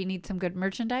Public, if you need some good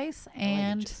merchandise,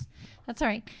 and that's all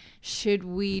right. Should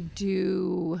we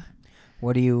do?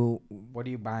 What are you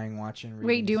buying, watching, reading?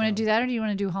 Wait, do you want to do that or do you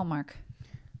want to do Hallmark?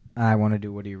 I want to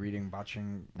do what are you reading,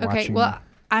 watching? Okay, well,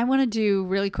 I want to do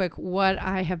really quick what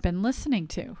I have been listening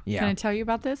to. Yeah. Can I tell you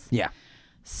about this? Yeah.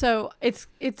 So it's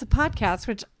a podcast,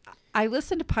 which I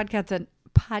listen to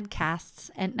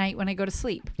podcasts at night when I go to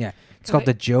sleep. Yeah. It's called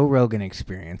the Joe Rogan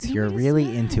Experience. No, You're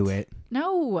really into it.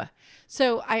 No.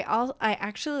 So I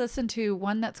actually listen to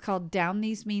one that's called Down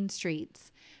These Mean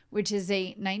Streets, which is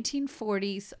a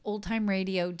 1940s old-time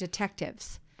radio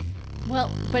detectives. Well,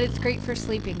 but it's great for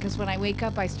sleeping because when I wake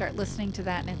up, I start listening to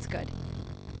that and it's good.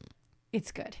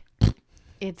 It's good.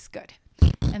 It's good.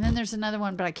 And then there's another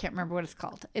one, but I can't remember what it's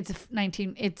called. It's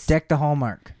Deck the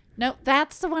Hallmark. No,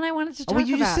 that's the one I wanted to talk about.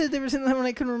 You just said there was another one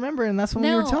I couldn't remember, and that's what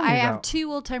you were telling me about. No, I have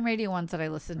 2 old-time radio ones that I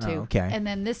listen to. Oh, okay. And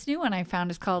then this new one I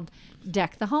found is called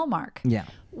Deck the Hallmark. Yeah.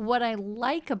 What I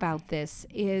like about this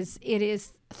is it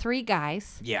is 3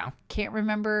 guys. Yeah. Can't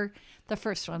remember the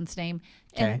first one's name.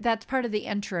 Okay. And that's part of the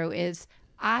intro is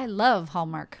I love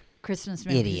Hallmark Christmas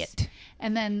movies. Idiot.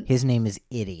 And then his name is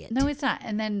Idiot. No, it's not.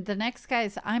 And then the next guy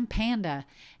is I'm Panda.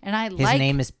 And his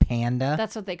name is Panda?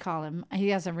 That's what they call him. He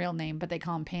has a real name, but they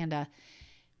call him Panda.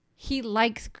 He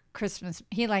likes Christmas.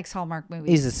 He likes Hallmark movies.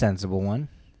 He's a sensible one.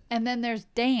 And then there's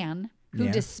Dan, who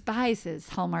despises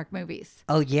Hallmark movies.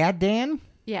 Oh, yeah, Dan?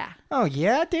 Yeah. Oh,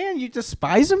 yeah, Dan? You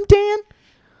despise him, Dan?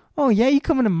 Oh, yeah, you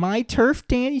coming to my turf,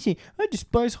 Dan? You say, I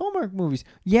despise Hallmark movies.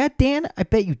 Yeah, Dan? I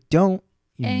bet you don't,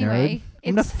 you nerd.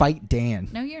 I'm going to fight Dan.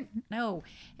 No.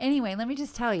 Anyway, let me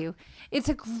just tell you. It's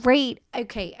a great,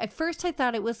 okay, at first I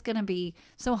thought it was going to be,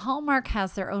 so Hallmark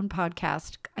has their own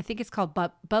podcast. I think it's called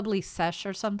Bubbly Sesh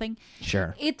or something.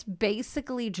 Sure. It's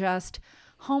basically just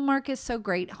Hallmark is so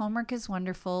great. Hallmark is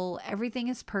wonderful. Everything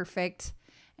is perfect.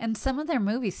 And some of their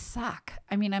movies suck.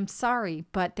 I mean, I'm sorry,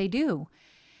 but they do.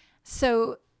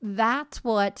 So that's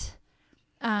what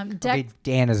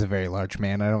Dan is a very large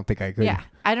man. I don't think I could. Yeah.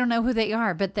 I don't know who they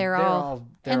are, but they're all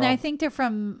I think they're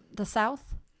from the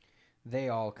South. They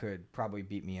all could probably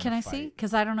beat me in Can a I fight. see?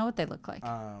 Because I don't know what they look like.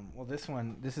 Well, this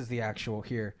is the actual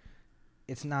here.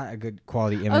 It's not a good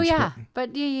quality image. Oh, yeah.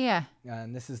 But yeah.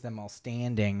 And this is them all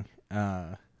standing.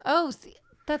 That's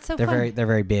so they're fun. They're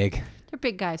very big. They're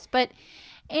big guys. But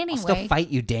anyway. I'll still fight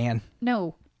you, Dan.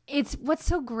 No. It's what's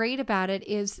so great about it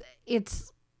is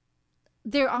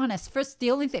they're honest. First,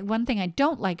 one thing I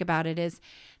don't like about it is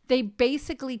they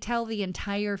basically tell the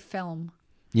entire film.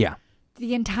 Yeah.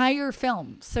 The entire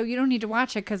film. So you don't need to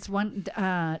watch it because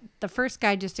the first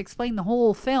guy just explained the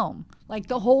whole film. Like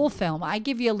the whole film. I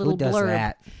give you a little Who does blurb.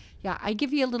 That? Yeah, I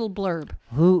give you a little blurb.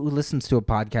 Who listens to a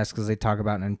podcast because they talk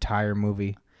about an entire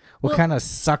movie? What kind of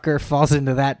sucker falls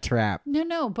into that trap?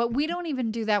 No, but we don't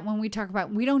even do that when we talk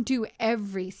about, we don't do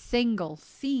every single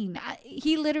scene.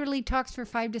 He literally talks for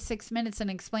 5 to 6 minutes and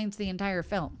explains the entire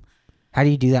film. How do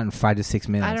you do that in 5 to 6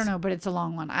 minutes? I don't know, but it's a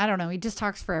long one. I don't know. He just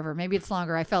talks forever. Maybe it's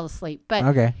longer. I fell asleep. But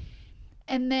okay.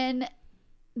 And then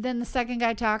the second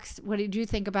guy talks, what did you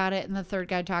think about it? And the third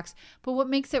guy talks. But what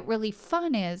makes it really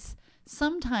fun is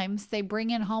sometimes they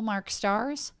bring in Hallmark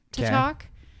stars to talk,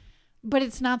 but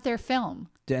it's not their film.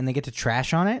 And they get to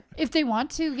trash on it? If they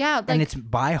want to, yeah. Like, and it's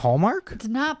by Hallmark? It's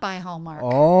not by Hallmark.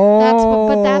 Oh.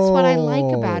 But that's what I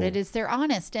like about it is they're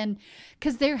honest. And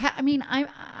because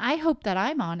I hope that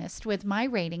I'm honest with my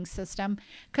rating system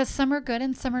because some are good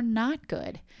and some are not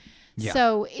good. Yeah.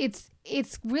 So it's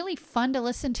really fun to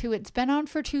listen to. It's been on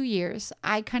for 2 years.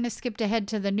 I kind of skipped ahead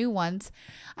to the new ones.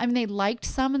 I mean, they liked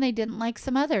some and they didn't like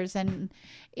some others. And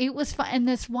it was fun. And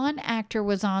this one actor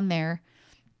was on there.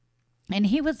 And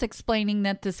he was explaining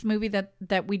that this movie that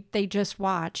they just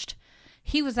watched,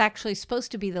 he was actually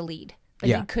supposed to be the lead. But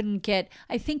he couldn't get...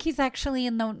 I think he's actually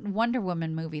in the Wonder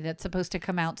Woman movie that's supposed to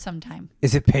come out sometime.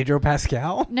 Is it Pedro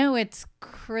Pascal? No, it's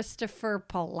Christopher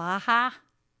Polaha.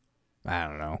 I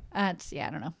don't know. I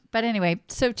don't know. But anyway,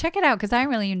 so check it out because I'm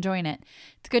really enjoying it.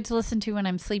 It's good to listen to when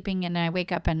I'm sleeping and I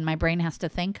wake up and my brain has to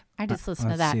think. I just listen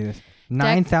to that. See this.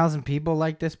 9,000 people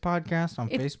like this podcast on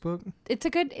Facebook. It's a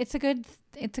good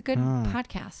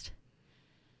podcast.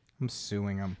 I'm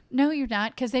suing them. No, you're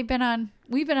not, because we've been on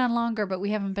longer, but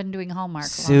we haven't been doing Hallmark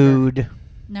Sued. longer.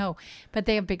 No, but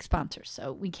they have big sponsors,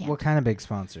 so we can't. What kind of big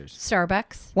sponsors?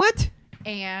 Starbucks. What?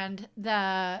 And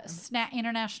the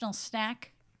International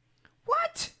Snack.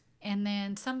 What? And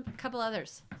then a couple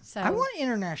others. So I want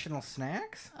international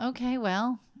snacks. Okay,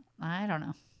 well, I don't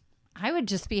know. I would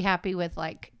just be happy with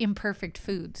like Imperfect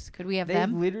Foods. Could we have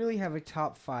them? They literally have a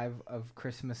top 5 of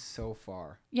Christmas so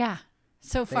far. Yeah.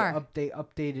 So far. They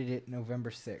updated it November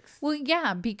 6th. Well,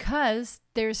 yeah, because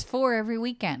there's 4 every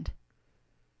weekend.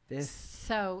 This.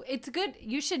 So it's good.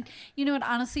 You should, you know what,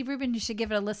 honestly, Ruben, you should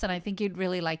give it a listen. I think you'd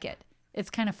really like it. It's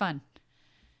kind of fun.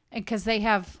 Because they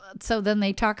have, so then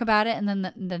they talk about it, and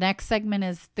then the next segment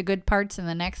is the good parts, and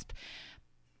the next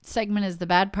segment is the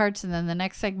bad parts, and then the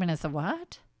next segment is the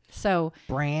what? So.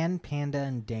 Bran, Panda,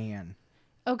 and Dan.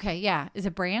 Okay, yeah. Is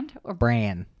it Brand or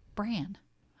Bran? Bran.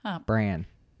 Huh. Bran.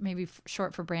 Maybe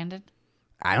short for Brandon?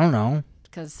 I don't know.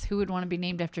 Because who would want to be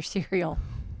named after cereal?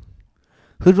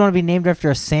 Who'd want to be named after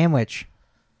a sandwich?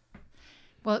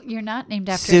 Well, you're not named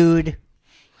after... Sued.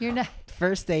 You're not...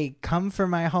 First they come for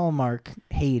my Hallmark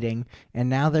hating, and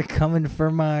now they're coming for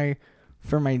my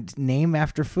name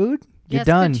after food? You're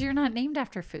done. But you're not named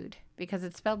after food because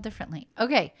it's spelled differently.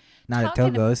 Okay. Not at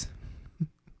Togo's.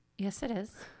 Yes, it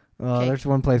is. Well, okay. There's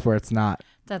one place where it's not.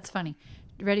 That's funny.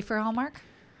 You ready for Hallmark?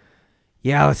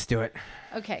 Yeah, let's do it.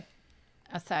 Okay.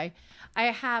 Sorry.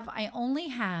 I only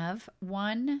have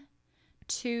 1,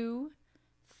 2,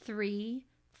 3,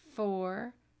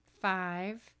 4,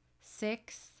 5,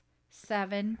 6,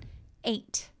 7,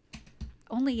 8.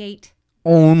 Only 8.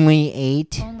 Only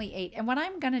 8? Only 8. And what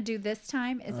I'm going to do this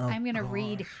time is I'm going to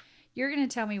read. You're going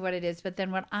to tell me what it is, but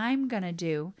then what I'm going to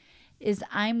do is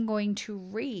I'm going to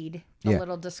read the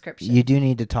little description. You do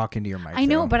need to talk into your mic. I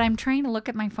know, but I'm trying to look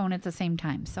at my phone at the same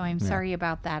time. So I'm sorry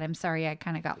about that. I'm sorry I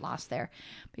kind of got lost there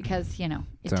because,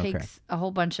 it takes a whole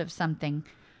bunch of something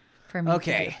for me to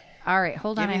do. All right,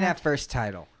 hold on. Give me that first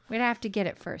title. We'd have to get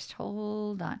it first.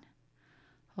 Hold on.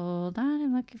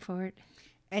 I'm looking for it.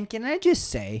 And can I just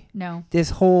say, no,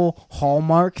 this whole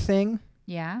Hallmark thing?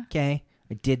 Yeah. Okay.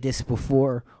 I did this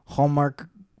before. Hallmark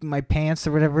my pants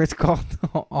or whatever it's called.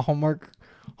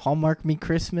 Hallmark me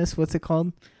Christmas. What's it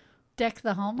called? Deck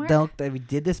the Hallmark? We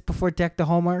did this before Deck the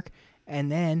Hallmark.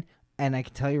 And I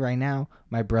can tell you right now,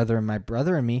 my brother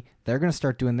and me, they're going to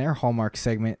start doing their Hallmark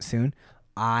segment soon.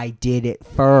 I did it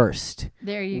first.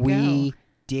 There you go. We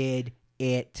did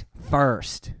it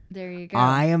first. There you go.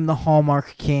 I am the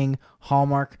Hallmark king.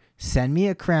 Hallmark, send me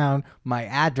a crown. My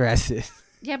address is.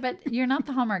 Yeah, but you're not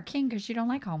the Hallmark king because you don't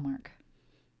like Hallmark.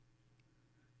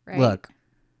 Right? Look.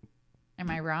 Am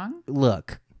I wrong?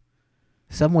 Look.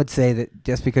 Some would say that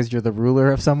just because you're the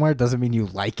ruler of somewhere doesn't mean you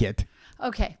like it.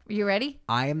 Okay. You ready?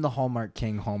 I am the Hallmark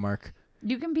king, Hallmark.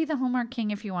 You can be the Hallmark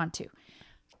king if you want to.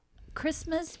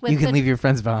 Christmas with You can leave your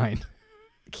friends behind.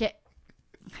 Okay.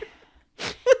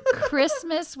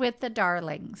 Christmas with the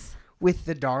Darlings. With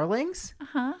the Darlings?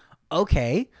 Uh-huh.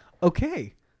 Okay.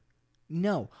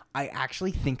 No, I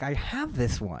actually think I have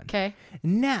this one. Okay.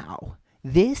 Now,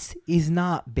 this is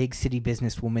not Big City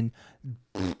Businesswoman.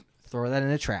 Throw that in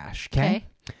the trash, okay?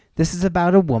 This is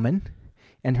about a woman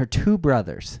and her 2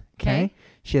 brothers, okay?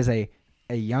 She has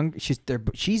she's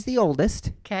the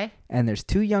oldest. Okay. And there's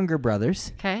 2 younger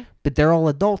brothers. Okay. But they're all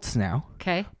adults now.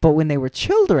 Okay. But when they were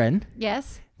children,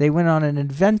 yes, they went on an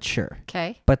adventure.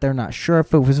 Okay. But they're not sure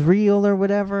if it was real or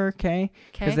whatever, okay? Okay.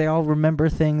 Because they all remember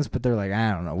things, but they're like,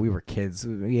 I don't know, we were kids.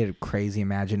 We had crazy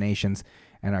imaginations.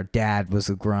 And our dad was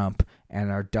a grump. And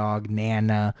our dog,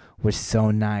 Nana, was so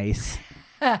nice.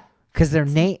 Because their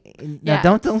name... Yeah.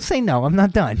 No, don't say no. I'm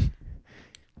not done.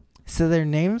 So their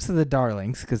names are the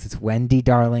Darlings because it's Wendy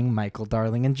Darling, Michael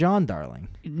Darling, and John Darling.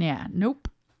 Yeah. Nope.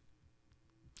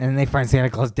 And then they find Santa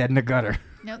Claus dead in the gutter.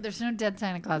 No, there's no dead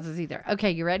Santa Clauses either.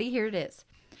 Okay, you ready? Here it is.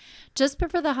 Just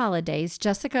before the holidays,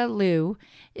 Jessica Liu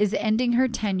is ending her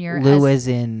tenure as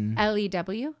in...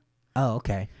 L-E-W? Oh,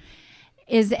 okay.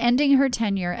 Is ending her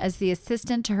tenure as the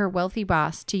assistant to her wealthy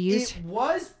boss to use... It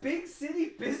was Big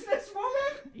City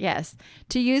Businesswoman? Yes.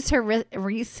 To use her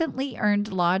recently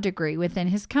earned law degree within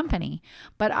his company,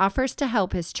 but offers to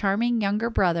help his charming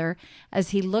younger brother as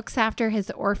he looks after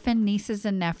his orphan nieces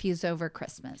and nephews over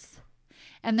Christmas.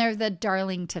 And they're the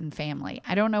Darlington family.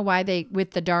 I don't know why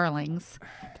with the Darlings,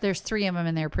 but there's 3 of them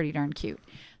and they're pretty darn cute.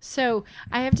 So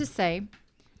I have to say,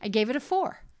 I gave it a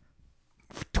 4.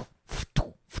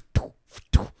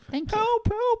 Thank you.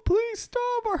 Help, please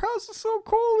stop. Our house is so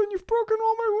cold and you've broken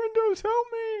all my windows. Help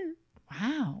me.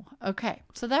 Wow. Okay.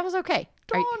 So that was okay.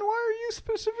 Dawn, why are you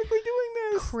specifically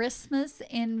doing this? Christmas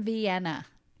in Vienna.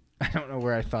 I don't know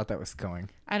where I thought that was going.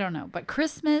 I don't know, but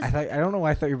Christmas. I don't know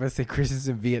why I thought you were about to say Christmas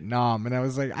in Vietnam. And I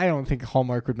was like, I don't think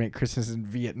Hallmark would make Christmas in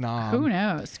Vietnam. Who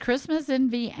knows? Christmas in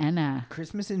Vienna.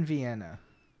 Christmas in Vienna.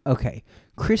 Okay.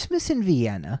 Christmas in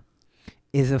Vienna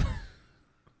is a...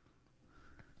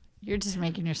 You're just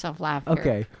making yourself laugh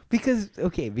here.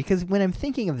 Okay. Because when I'm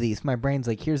thinking of these, my brain's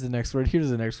like, here's the next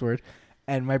word.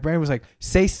 And my brain was like,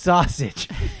 say sausage.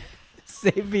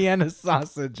 Say Vienna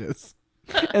sausages.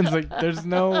 And it's like, there's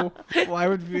no... Why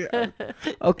would be...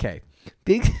 Okay.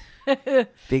 Big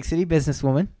city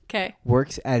businesswoman. Okay.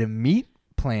 Works at a meat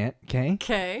plant. Okay.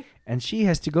 Okay. And she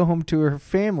has to go home to her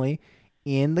family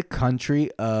in the country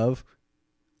of...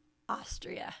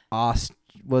 Austria.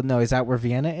 Well, no, is that where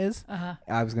Vienna is? Uh-huh.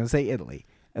 I was going to say Italy.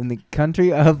 And the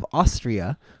country of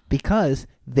Austria, because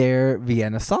their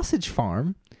Vienna sausage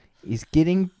farm is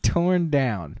getting torn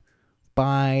down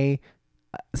by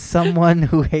someone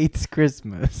who hates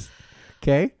Christmas.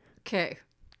 Okay? Okay.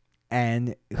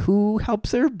 And who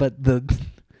helps her but the...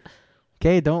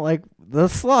 Okay, don't like the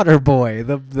slaughter boy.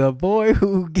 The boy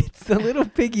who gets the little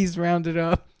piggies rounded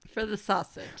up. For the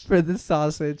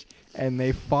sausage. And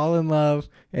they fall in love,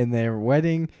 and their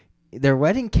wedding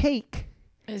cake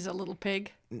Is a little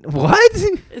pig. What?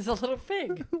 Is a little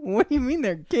pig. What do you mean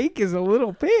their cake is a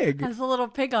little pig? Has a little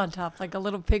pig on top, like a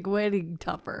little pig wedding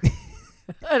topper.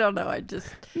 I don't know.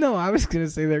 No, I was gonna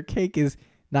say their cake is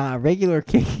not a regular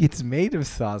cake. It's made of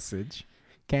sausage.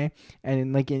 Okay,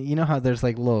 and like you know how there's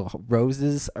like little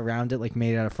roses around it, like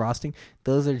made out of frosting.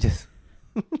 Those are just.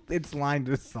 It's lined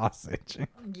with sausage.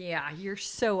 Yeah, you're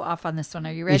so off on this one.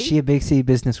 Are you ready? Is she a big city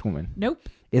businesswoman? Nope.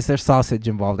 Is there sausage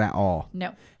involved at all?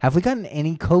 No. Have we gotten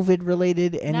any COVID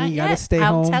related? Any Not you gotta yet. stay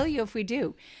home? I'll tell you if we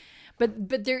do.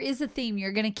 But there is a theme.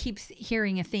 You're gonna keep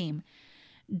hearing a theme.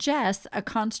 Jess, a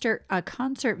concert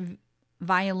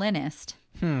violinist,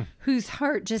 whose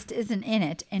heart just isn't in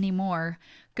it anymore,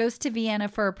 goes to Vienna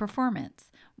for a performance.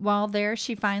 While there,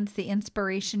 she finds the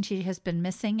inspiration she has been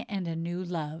missing and a new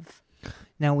love.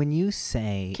 Now, when you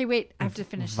say... Okay, wait. I have to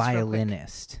finish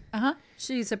violinist. Uh-huh.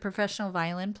 She's a professional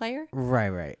violin player.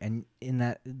 Right. And in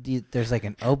that, there's like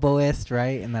an oboist,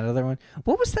 right? And that other one.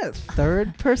 What was that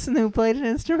third person who played an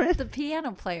instrument? The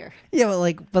piano player. Yeah,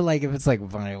 but like if it's like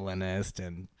violinist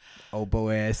and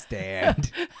oboist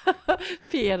and...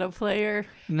 Piano player.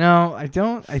 No, I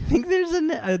don't. I think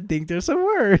there's a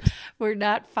word. We're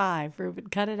not 5, Ruben.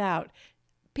 Cut it out.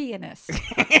 Pianist.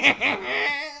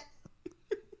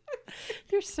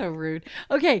 You're so rude.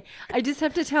 Okay, I just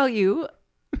have to tell you,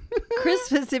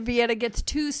 Christmas in Vienna gets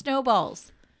 2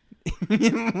 snowballs.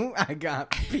 I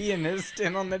got pianist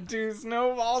and on the 2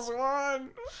 snowballs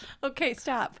one. Okay,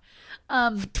 stop.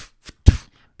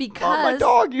 Because my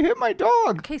dog, you hit my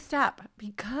dog. Okay, stop.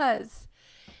 Because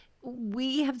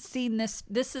we have seen this.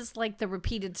 This is like the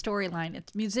repeated storyline.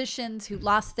 It's musicians who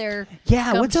lost their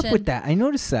what's up with that? I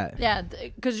noticed that. Yeah,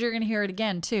 because you're going to hear it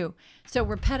again, too. So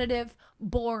repetitive,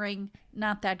 boring,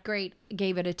 not that great.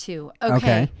 Gave it a 2.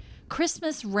 Okay.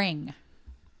 Christmas Ring.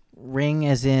 Ring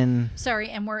as in... Sorry,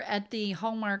 and we're at the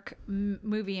Hallmark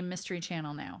Movie and Mystery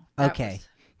Channel now.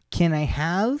 Can I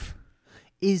have...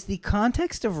 Is the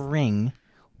context of ring...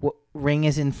 What, ring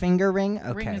as in finger ring?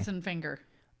 Okay. Ring as in finger.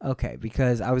 Okay,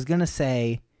 because I was going to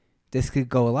say this could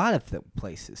go a lot of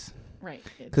places. Right.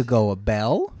 Could go a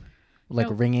bell, like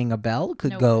ringing a bell.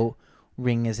 Could go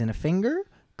ring as in a finger.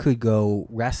 Could go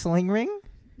wrestling ring.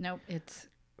 Nope, it's...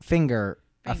 Finger.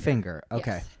 A finger.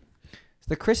 Okay. Yes.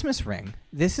 The Christmas ring.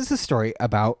 This is a story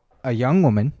about a young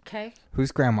woman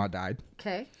whose grandma died.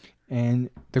 Okay. And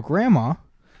the grandma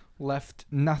left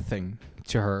nothing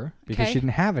to her because she didn't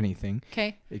have anything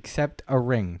except a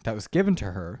ring that was given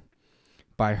to her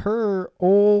by her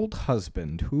old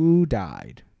husband who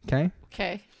died. Okay?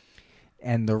 Okay.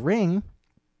 And the ring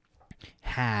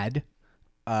had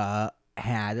a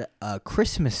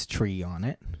Christmas tree on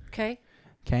it. Okay.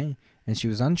 Okay. And she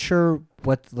was unsure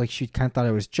she kind of thought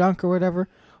it was junk or whatever.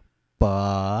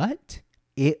 But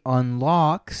it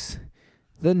unlocks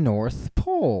the North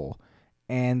Pole.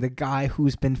 And the guy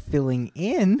who's been filling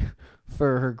in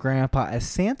for her grandpa as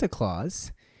Santa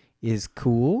Claus is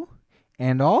cool.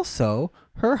 And also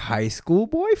her high school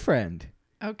boyfriend.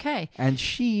 Okay. And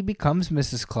she becomes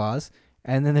Mrs. Claus.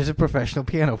 And then there's a professional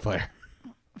piano player.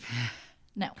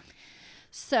 No.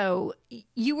 So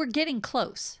you were getting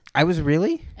close. I was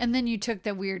really? And then you took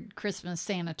the weird Christmas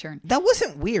Santa turn. That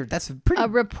wasn't weird. That's pretty... A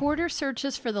reporter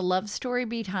searches for the love story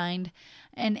behind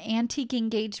an antique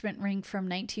engagement ring from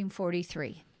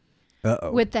 1943.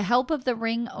 Uh-oh. With the help of the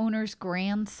ring owner's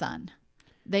grandson,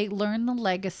 they learn the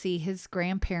legacy his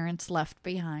grandparents left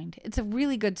behind. It's a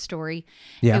really good story.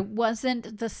 Yeah. It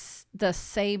wasn't the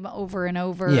same over and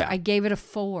over. Yeah. I gave it a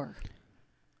 4.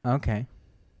 Okay.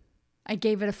 I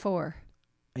gave it a 4.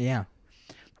 Yeah.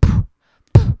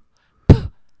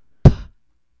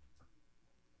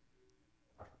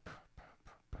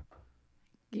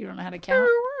 You don't know how to count?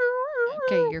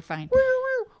 Okay, you're fine.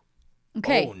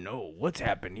 Okay. Oh no, what's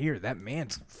happened here? That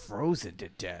man's frozen to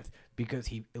death because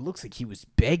it looks like he was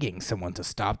begging someone to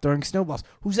stop throwing snowballs.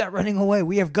 Who's that running away?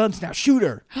 We have guns now. Shoot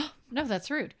her. No, that's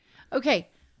rude. Okay.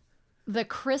 The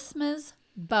Christmas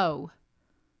bow.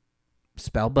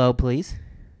 Spell bow, please.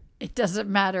 It doesn't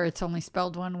matter. It's only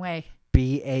spelled one way.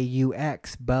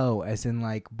 B-A-U-X, bow, as in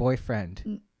like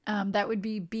boyfriend. That would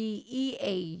be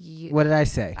B-E-A-U. What did I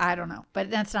say? I don't know,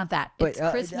 but that's not that. But It's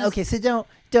Christmas. okay, so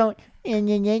don't.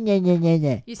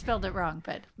 You spelled it wrong,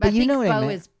 but But I you think know what I bow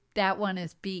meant. is that one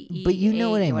is B-E-A. But you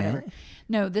know what I whatever. meant.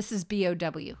 No, this is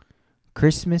B-O-W.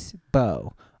 Christmas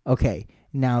bow. Okay,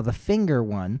 now the finger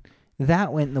one,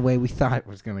 that went the way we thought it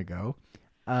was gonna go,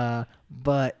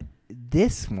 but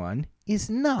this one is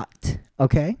not.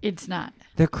 Okay, It's not.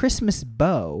 the Christmas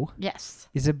bow Yes.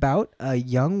 is about a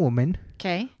young woman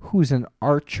Okay. who's an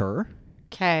archer.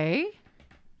 Okay.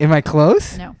 Am I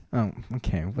close? No. Oh,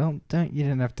 okay. Well, you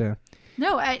didn't have to.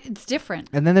 No, it's different.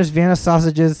 And then there's Vienna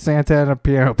sausages, Santa, and a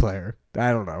piano player.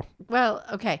 I don't know. Well,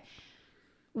 okay.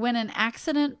 When an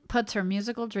accident puts her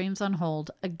musical dreams on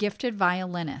hold, a gifted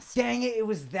violinist Dang it! It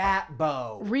was that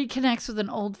bow. reconnects with an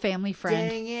old family friend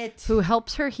Dang it! who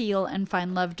helps her heal and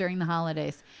find love during the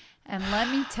holidays. And let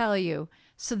me tell you,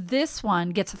 so this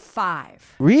one gets a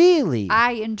 5. Really?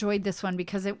 I enjoyed this one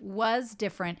because it was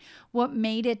different. What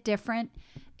made it different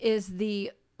is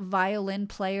the violin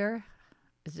player,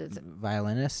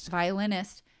 Violinist.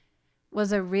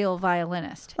 was a real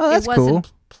violinist. Oh, that's it wasn't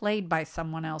cool. played by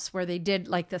someone else where they did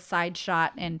like the side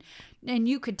shot and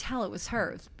you could tell it was her.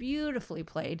 It was beautifully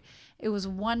played. It was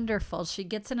wonderful. She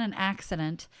gets in an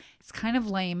accident. It's kind of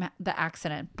lame, the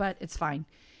accident, but it's fine.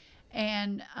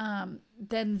 And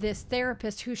then this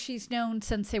therapist who she's known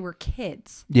since they were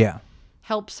kids Yeah.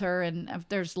 helps her, and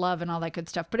there's love and all that good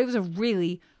stuff. But it was a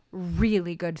really,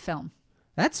 really good film.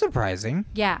 That's surprising.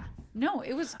 Yeah. No,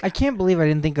 it was I can't believe I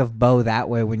didn't think of Bo that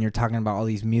way when you're talking about all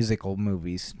these musical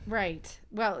movies. right.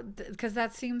 Well, because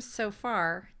that seems so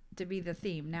far to be the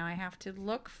theme. Now I have to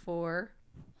look for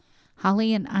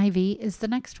Holly and Ivy is the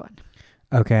next one.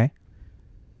 Okay.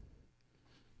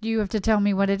 You have to tell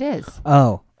me what it is.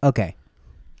 Oh, okay.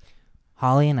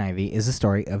 Holly and Ivy is a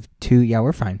story of two. Yeah,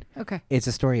 we're fine. Okay. It's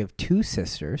a story of two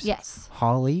sisters. Yes.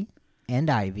 Holly and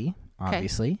Ivy,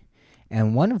 obviously.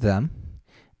 And one of them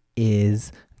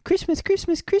is Christmas,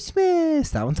 Christmas, Christmas.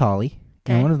 That one's Holly.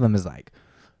 Okay. And one of them is like,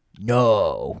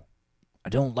 no, I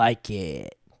don't like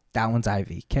it. That one's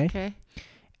Ivy, okay? Okay.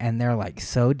 And they're like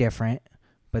so different.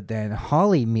 But then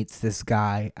Holly meets this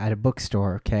guy at a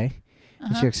bookstore, okay?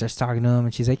 And she starts talking to him,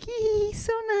 and she's like, he's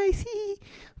so nice.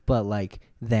 But like,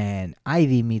 then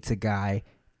Ivy meets a guy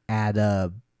at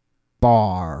a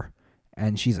bar,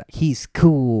 and she's like, he's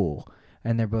cool.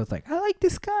 And they're both like, I like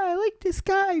this guy. I like this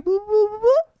guy. Woo, woo, woo,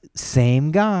 woo.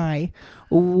 Same guy.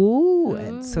 Ooh.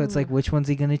 And so it's like, which one's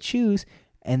he going to choose?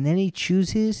 And then he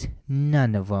chooses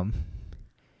none of them.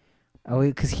 Oh,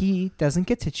 because he doesn't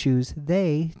get to choose.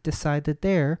 They decide that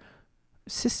their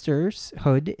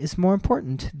sisterhood is more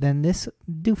important than this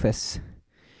doofus.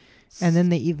 And then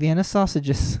they eat Vienna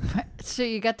sausages. So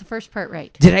you got the first part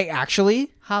right. Did I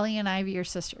actually? Holly and Ivy are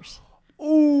sisters.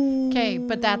 Ooh. Okay,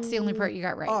 but that's the only part you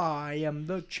got right. I am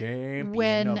the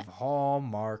champion of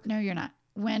Hallmark. No, you're not.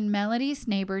 When Melody's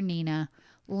neighbor Nina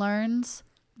learns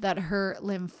that her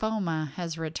lymphoma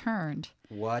has returned,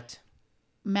 What?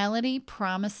 Melody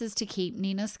promises to keep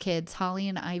Nina's kids, Holly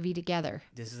and Ivy, together.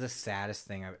 This is the saddest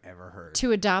thing I've ever heard.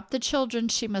 To adopt the children,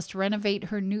 she must renovate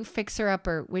her new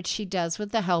fixer-upper, which she does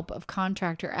with the help of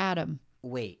contractor Adam.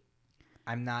 Wait.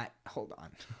 I'm not. Hold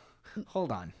on.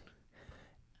 Hold on.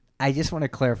 I just want to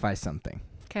clarify something.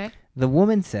 Okay. The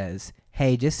woman says,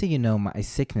 hey, just so you know, my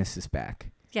sickness is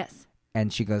back. Yes.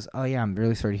 And she goes, oh, yeah, I'm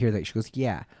really sorry to hear that. She goes,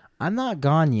 yeah, I'm not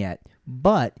gone yet,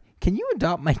 but can you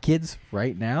adopt my kids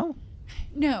right now?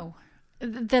 No,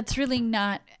 that's really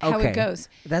not how Okay. it goes.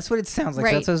 That's what it sounds like.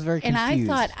 Right. So that's why I was very confused.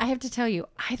 And I have to tell you,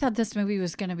 I thought this movie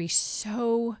was going to be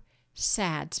so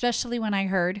sad, especially when I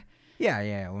heard Yeah,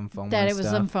 lymphoma. that and it was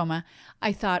stuff. lymphoma.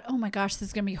 I thought, oh my gosh, this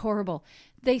is going to be horrible.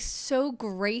 They so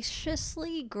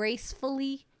gracefully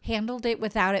handled it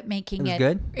without it making It was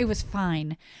good? It was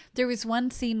fine. There was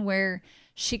one scene where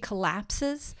she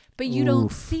collapses, but you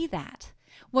don't see that.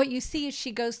 what you see is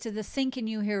she goes to the sink and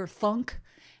you hear thunk,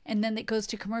 and then it goes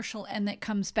to commercial, and it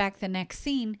comes back the next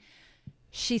scene.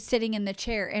 She's sitting in the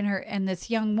chair, and this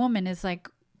young woman is like,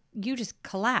 you just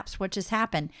collapsed. What just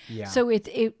happened? Yeah. So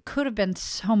it could have been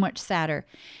so much sadder.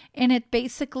 And it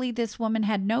basically, this woman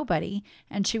had nobody,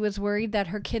 and she was worried that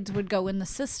her kids would go in the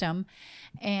system.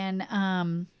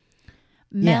 And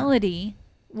Melody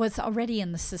was already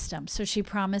in the system. So she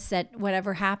promised that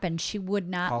whatever happened, she would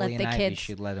not Holly let the and kids. Ivy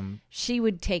should let him. She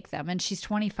would take them. And she's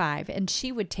 25, and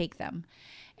she would take them.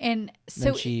 And so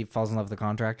Then she falls in love with the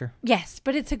contractor. yes,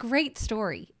 but it's a great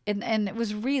story, and it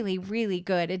was really, really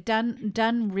good. It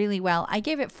done really well. I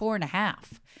gave it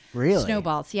 4.5. Really?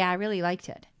 Snowballs. Yeah, I really liked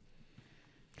it.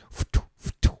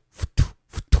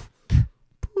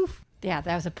 Yeah,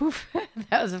 that was a poof.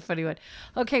 That was a funny one.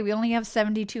 Okay, we only have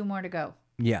 72 more to go.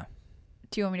 Yeah.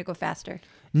 Do you want me to go faster?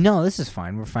 No, this is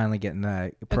fine. We're finally getting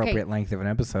the appropriate length of an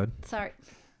episode. Sorry.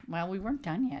 Well, we weren't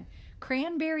done yet.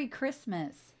 Cranberry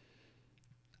Christmas.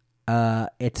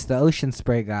 It's the Ocean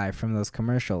Spray guy from those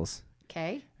commercials.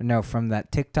 Okay. No, from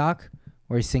that TikTok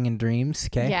where he's singing Dreams.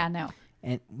 Okay. Yeah, no.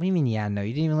 And what do you mean? Yeah, no.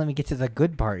 You didn't even let me get to the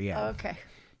good part yet. Okay.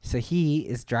 So he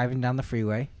is driving down the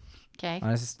freeway Okay.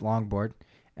 on his longboard,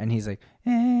 and he's like,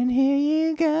 "And here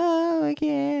you go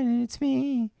again, and it's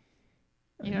me."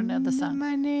 You don't know the song.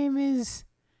 My name is.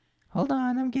 Hold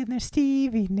on, I'm getting there.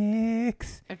 Stevie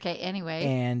Nicks. Okay, anyway.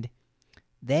 And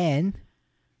then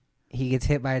he gets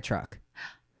hit by a truck.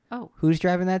 Oh. Who's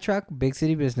driving that truck? Big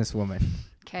city businesswoman.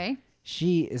 Okay.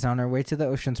 She is on her way to the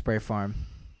Ocean Spray farm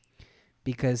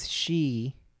because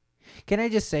she. Can I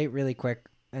just say really quick,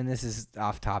 and this is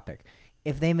off topic,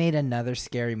 if they made another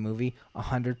scary movie,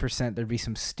 100% there'd be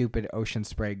some stupid Ocean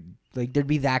Spray. Like, there'd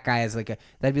be that guy as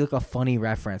that'd be like a funny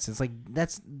reference. It's like,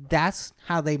 that's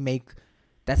how they make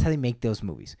those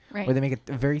movies. Right. Where they make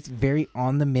a very, very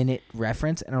on the minute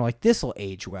reference and are like, this'll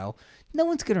age well. No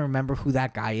one's going to remember who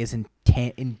that guy is in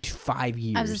 5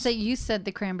 years. I was going to say, you said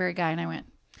the cranberry guy, and I went.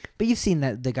 But you've seen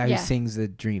the guy who sings the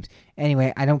Dreams.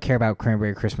 Anyway, I don't care about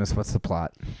Cranberry Christmas. What's the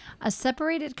plot? A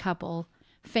separated couple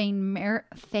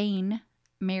feign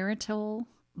marital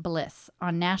bliss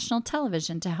on national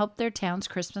television to help their town's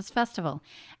Christmas festival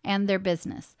and their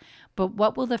business. But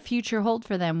what will the future hold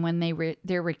for them when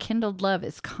their rekindled love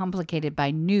is complicated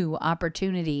by new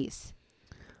opportunities?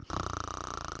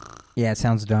 Yeah, it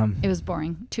sounds dumb. It was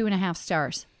boring. 2.5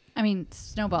 stars. I mean,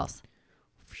 snowballs.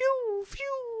 Phew,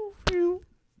 phew, phew.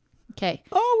 Okay.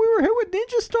 Oh, we were hit with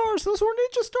ninja stars. Those were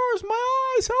ninja stars.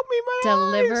 My eyes. Help me, my eyes.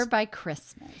 Deliver by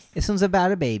Christmas. This one's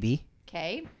about a baby.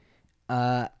 Okay.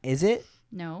 Is it?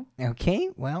 No. Okay,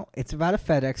 well, it's about a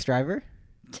FedEx driver.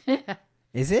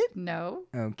 Is it? No.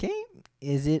 Okay.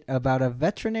 Is it about a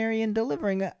veterinarian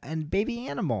delivering a baby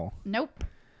animal? Nope.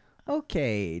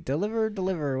 Okay, deliver.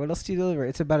 What else do you deliver?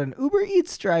 It's about an Uber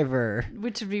Eats driver.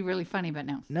 Which would be really funny, but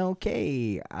no.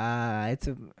 Okay, it's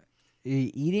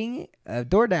eating a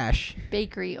DoorDash.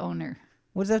 Bakery owner.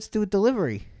 What does that have to do with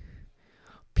delivery?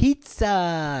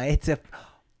 Pizza.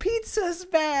 Pizza's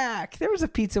back. There was a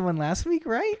pizza one last week,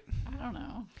 right? I don't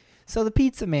know. So the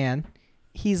pizza man,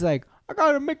 he's like, I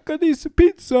gotta make these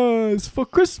pizzas for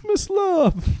Christmas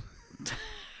love.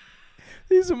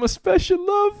 These are my special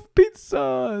love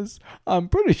pizzas. I'm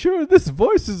pretty sure this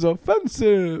voice is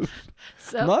offensive.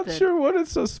 Not sure what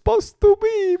it's supposed to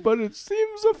be, but it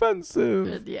seems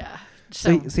offensive. Yeah.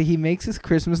 So he makes his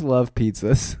Christmas love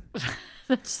pizzas.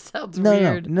 That sounds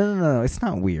weird. No. It's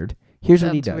not weird. Here's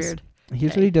what he does. Weird.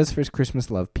 Here's what he does for his Christmas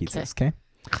love pizzas, okay?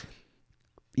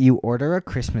 You order a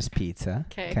Christmas pizza,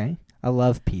 okay? A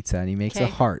love pizza, and he makes a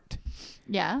heart.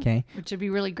 Yeah. Okay. Which would be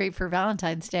really great for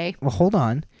Valentine's Day. Well, hold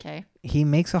on. Okay. He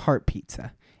makes a heart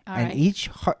pizza. All and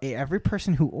right. every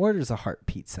person who orders a heart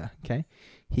pizza, okay,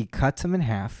 he cuts them in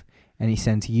half, and he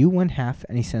sends you one half,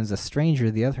 and he sends a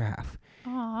stranger the other half.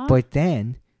 Aww. But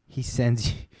then he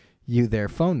sends you their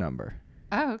phone number.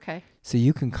 Oh, okay. So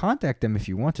you can contact them if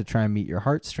you want to try and meet your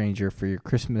heart stranger for your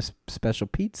Christmas special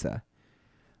pizza.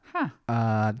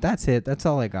 Huh. That's it. That's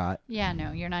all I got. Yeah,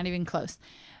 no, you're not even close.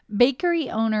 Bakery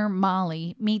owner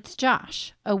Molly meets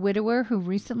Josh, a widower who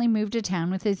recently moved to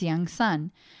town with his young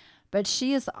son. But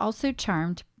she is also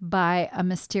charmed by a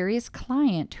mysterious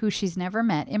client who she's never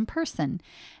met in person.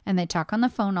 And they talk on the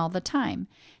phone all the time.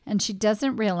 And she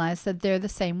doesn't realize that they're the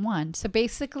same one. So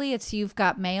basically, it's You've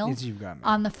Got Mail,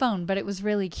 on the phone, but it was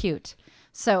really cute.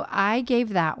 So I gave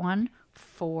that one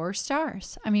 4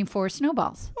 stars. 4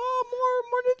 snowballs. Oh,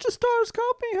 more ninja stars.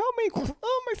 Help me.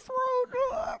 Oh, my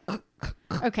throat.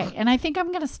 Okay, and I think I'm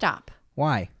going to stop.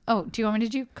 Why? Oh, do you want me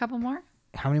to do a couple more?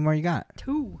 How many more you got?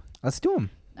 2. Let's do them.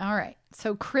 All right.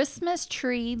 So Christmas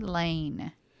Tree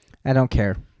Lane. I don't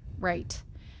care. Right.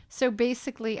 So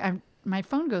basically, my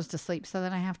phone goes to sleep, so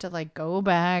then I have to like go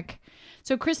back.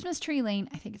 So Christmas Tree Lane,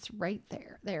 I think it's right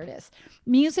there. There it is.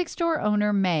 Music store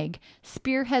owner Meg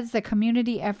spearheads the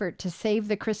community effort to save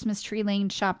the Christmas Tree Lane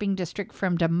shopping district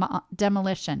from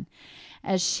demolition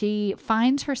as she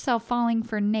finds herself falling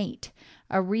for Nate,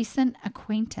 a recent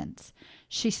acquaintance.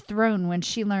 She's thrown when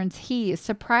she learns he is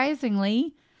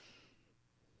surprisingly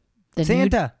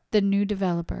Santa, the new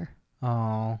developer.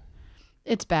 Oh,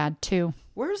 It's bad too.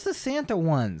 where's the Santa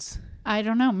ones? I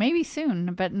don't know. Maybe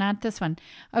soon, but not this one.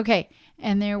 Okay.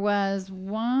 And there was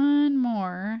one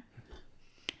more.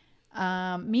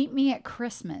 Meet Me at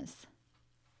Christmas.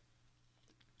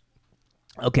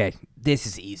 Okay, this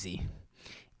is easy.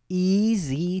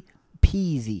 Easy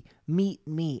peasy. Meet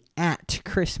me at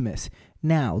Christmas.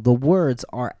 Now, the words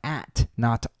are at,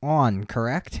 not on,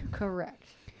 correct? Correct.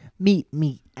 Meet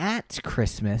me at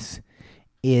Christmas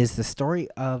is the story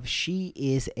of she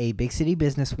is a big city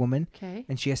businesswoman. Okay.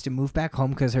 And she has to move back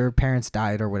home because her parents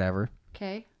died or whatever.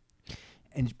 Okay.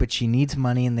 But she needs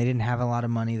money, and they didn't have a lot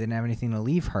of money. They didn't have anything to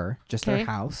leave her, just their Okay.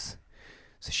 house.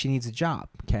 So she needs a job,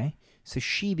 okay? So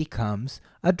she becomes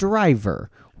a driver,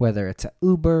 whether it's an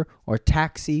Uber or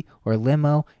taxi or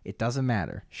limo. It doesn't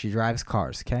matter. She drives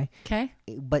cars, okay? Okay.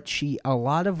 But a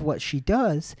lot of what she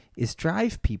does is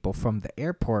drive people from the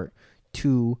airport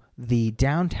to the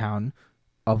downtown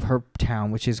of her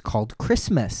town, which is called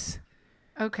Christmas.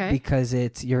 Okay. Because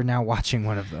you're now watching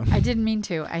one of them. I didn't mean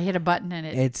to. I hit a button and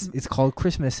It's called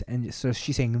Christmas, and so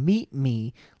she's saying, "Meet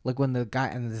me," like when the guy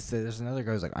and there's another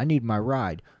guy who's like, "I need my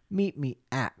ride. Meet me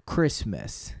at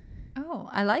Christmas." Oh,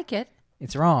 I like it.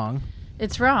 It's wrong.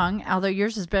 It's wrong, although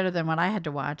yours is better than what I had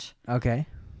to watch. Okay.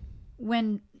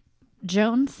 When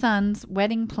Joan's son's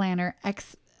wedding planner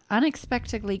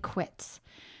unexpectedly quits,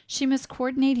 she must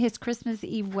coordinate his Christmas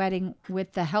Eve wedding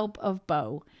with the help of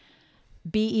Beau.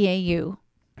 Beau.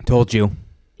 Told you.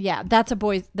 Yeah, that's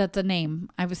a name.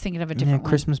 I was thinking of a different one.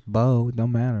 Christmas bow.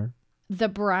 Don't matter. The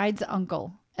bride's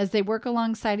uncle. As they work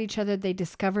alongside each other, they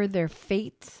discover their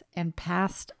fates and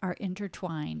past are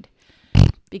intertwined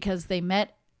because they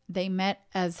met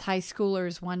as high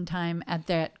schoolers one time at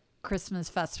that Christmas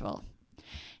festival.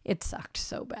 It sucked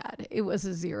so bad. It was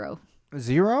a 0.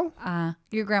 0?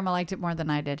 Your grandma liked it more than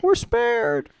I did. We're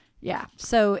spared. Yeah.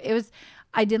 So it was,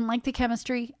 I didn't like the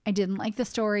chemistry. I didn't like the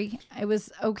story. It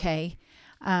was okay.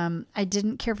 I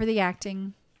didn't care for the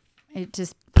acting. It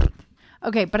just,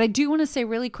 okay. But I do want to say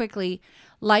really quickly,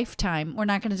 Lifetime, we're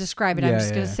not going to describe it. I'm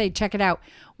just going to say, check it out.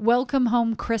 Welcome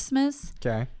Home Christmas.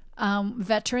 Okay.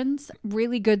 Veterans,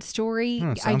 really good story.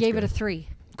 I gave it a 3.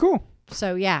 Cool.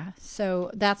 So yeah. So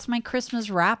that's my Christmas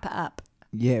wrap up.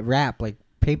 Yeah, wrap like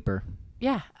paper.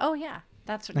 Yeah. Oh yeah.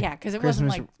 That's what, yeah. Because it Christmas-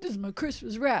 wasn't like, this is my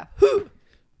Christmas wrap.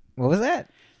 What was that?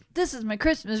 This is my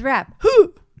Christmas wrap.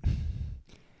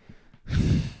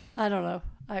 I don't know.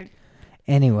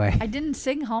 Anyway, I didn't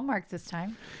sing Hallmark this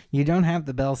time. you don't have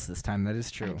the bells this time. That is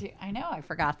true. I know I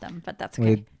forgot them, but that's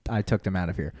okay. I took them out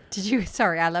of here. Did you?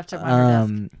 Sorry, I left them on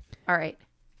your desk. All right.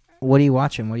 What are you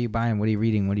watching? What are you buying? What are you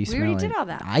reading? What are you We smelling? already did all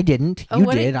that. I didn't. Oh, You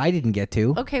what did. I didn't get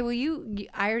to. Okay. Well,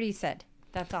 I already said.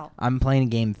 That's all. I'm playing a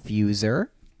game, Fuser.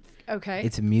 Okay.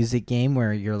 It's a music game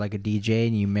where you're like a DJ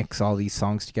and you mix all these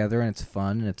songs together, and it's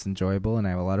fun and it's enjoyable, and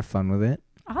I have a lot of fun with it.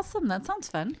 Awesome. That sounds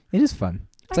fun. It is fun.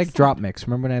 It's like Drop Mix.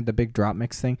 Remember when I had the big Drop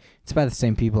Mix thing? It's by the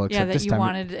same people, except Yeah, that this you time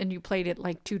wanted, and you played it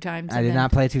like 2 times. I did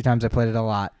not play it 2 times. I played it a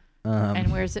lot. And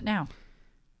where's it now?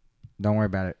 Don't worry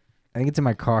about it. I think it's in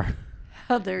my car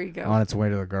Oh, there you go. on its way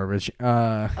to the garbage.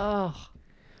 Oh.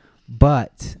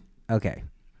 But okay.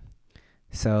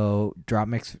 So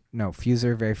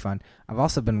Fuser, very fun. I've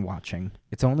also been watching.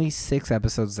 It's only 6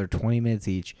 episodes. They're 20 minutes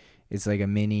each. It's like a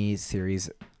mini series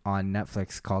on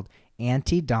Netflix called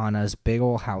Auntie Donna's Big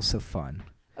Ol' House of Fun.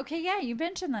 Okay. Yeah, you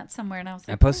mentioned that somewhere, and I was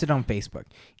like, I posted on Facebook.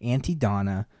 Auntie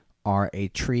Donna are a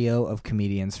trio of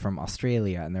comedians from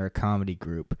Australia, and they're a comedy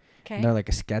group. Okay. And they're like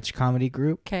a sketch comedy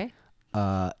group. Okay.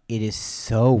 It is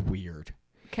so weird.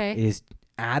 Okay. It is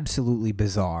absolutely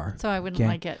bizarre. So I wouldn't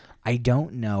like it. I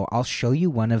don't know. I'll show you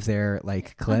one of their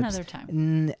like clips Another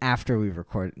time. After we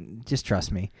record. Just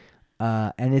trust me.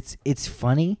 And it's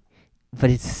funny, but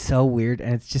it's so weird,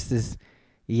 and it's just this.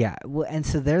 Yeah, well, and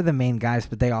so they're the main guys,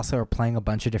 but they also are playing a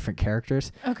bunch of different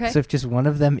characters. Okay. So if just one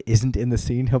of them isn't in the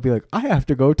scene, he'll be like, "I have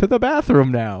to go to the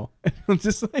bathroom now," and he'll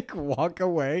just like walk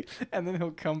away, and then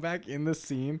he'll come back in the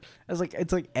scene as like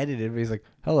it's like edited. But he's like,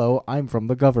 "Hello, I'm from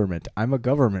the government. I'm a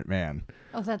government man."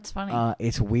 Oh, that's funny.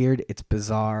 It's weird. It's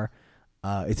bizarre.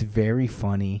 It's very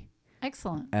funny.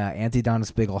 Excellent. Auntie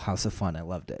Donna's Big Ol' House of Fun. I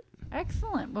loved it.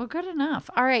 Excellent. Well, good enough.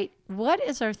 All right. What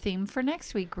is our theme for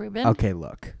next week, Ruben? Okay,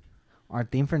 look. Our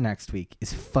theme for next week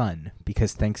is fun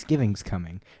because Thanksgiving's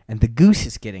coming and the goose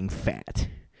is getting fat.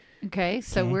 Okay,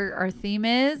 so our theme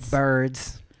is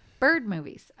birds. Bird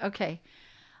movies. Okay.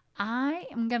 I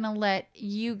am going to let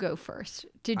you go first.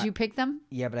 Did you pick them?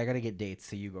 Yeah, but I got to get dates,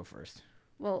 so you go first.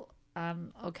 Well,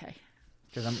 okay.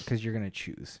 Because you're going to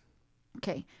choose.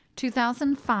 Okay.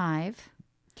 2005.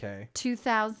 Okay.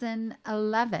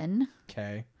 2011.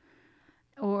 Okay.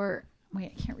 Or,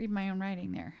 wait, I can't read my own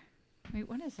writing there. Wait,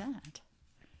 what is that?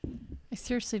 I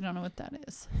seriously don't know what that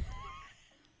is.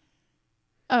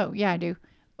 Oh, yeah, I do.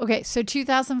 Okay, so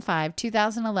 2005,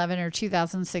 2011, or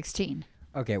 2016?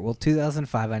 Okay, well,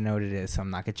 2005, I know what it is, so I'm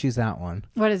not going to choose that one.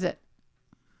 What is it?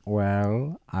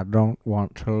 Well, I don't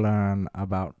want to learn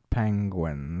about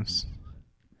penguins.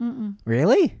 Mm-mm.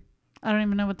 Really? I don't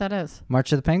even know what that is.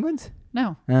 March of the Penguins?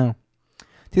 No. Oh.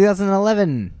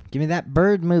 2011. Give me that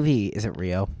bird movie. Is it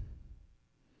Rio?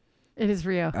 It is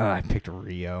Rio. Oh, I picked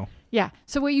Rio. Yeah.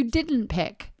 So what you didn't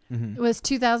pick was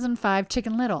 2005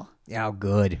 Chicken Little. Yeah, oh,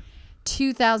 good.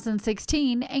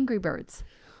 2016 Angry Birds.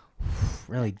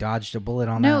 Really dodged a bullet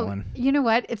on that one. You know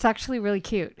what? It's actually really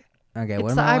cute. Okay, It's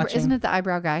what am I watching? Isn't it the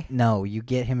eyebrow guy? No, you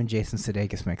get him and Jason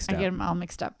Sudeikis mixed I up. get them all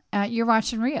mixed up. You're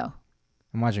watching Rio,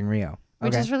 I'm watching Rio.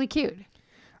 which Okay. is really cute.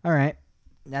 All right.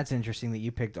 That's interesting that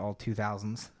you picked all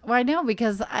 2000s. Well, I know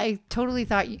because I totally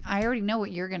thought I already know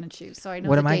what you're going to choose. So I know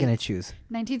What the am I going to dates. choose?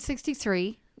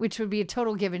 1963, which would be a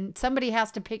total given. Somebody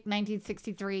has to pick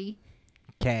 1963.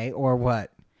 Okay, or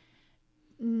what?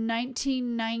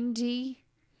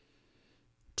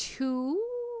 1992.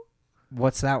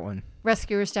 What's that one?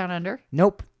 Rescuers Down Under.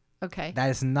 Nope. Okay. That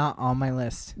is not on my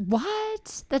list.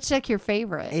 What? That's like your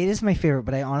favorite. It is my favorite,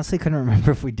 but I honestly couldn't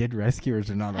remember if we did Rescuers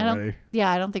or not already.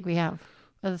 I don't think we have.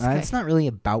 That's okay. It's not really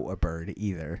about a bird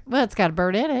either. Well, it's got a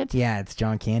bird in it. Yeah, it's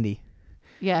John Candy.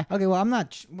 Yeah. Okay, well, I'm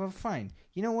not... well, fine.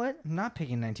 You know what? I'm not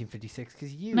picking 1956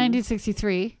 because you...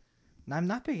 1963. I'm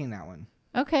not picking that one.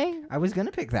 Okay. I was going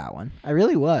to pick that one. I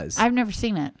really was. I've never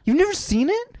seen it. You've never seen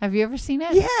it? Have you ever seen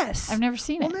it? Yes. I've never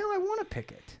seen Well, it. now I want to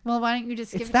pick it. Well, why don't you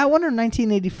just give It's it that one or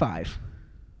 1985?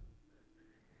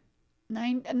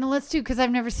 No, let's do because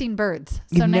I've never seen Birds. So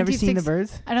You've never seen the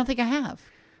birds? I don't think I have.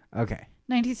 Okay.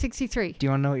 1963. Do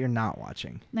you want to know what you're not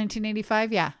watching?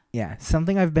 1985, yeah. Yeah,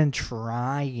 something I've been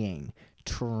trying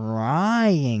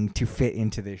to fit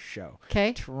into this show.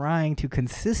 Okay. Trying to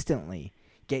consistently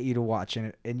get you to watch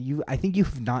it, and I think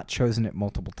you've not chosen it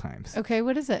multiple times. Okay,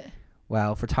 what is it?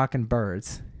 Well, if we're talking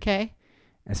birds, Okay.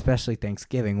 especially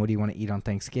Thanksgiving, what do you want to eat on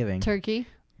Thanksgiving? Turkey.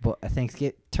 Well,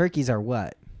 turkeys are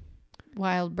what?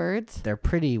 Wild birds. They're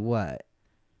pretty what?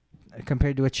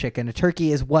 Compared to a chicken, a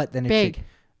turkey is what than a Big. chicken?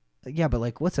 Yeah, but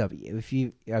like, what's up? If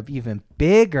you have even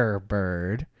bigger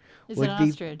bird, Is would it be an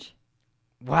ostrich?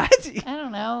 what? I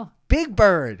don't know. Big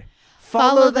bird.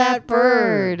 Follow that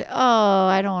bird. Oh,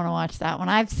 I don't want to watch that one.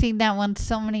 I've seen that one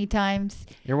so many times.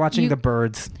 You're watching the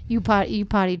birds. You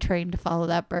potty trained to follow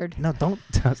that bird. No, don't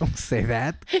say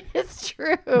that. It's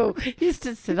true. He used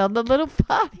to sit on the little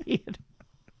potty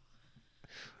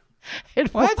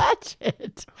and watch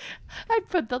it. I'd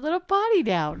put the little potty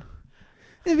down.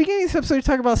 In the beginning of this episode, you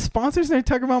talk about sponsors, and I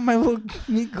talk about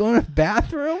me going to the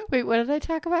bathroom, Wait, what did I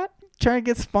talk about? trying to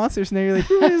get sponsors, and then you're like,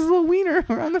 "Who has a little wiener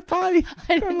around the potty?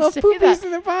 I Got didn't little say poopies that.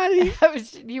 in the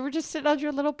potty." You were just sitting on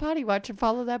your little potty watching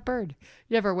Follow That Bird.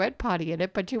 You never went potty in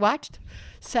it, but you watched.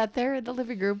 Sat there in the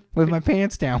living room. With my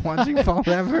pants down, watching Follow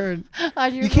That Bird.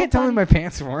 On your You can't tell me potty. my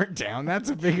pants weren't down.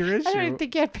 That's a bigger issue. I don't even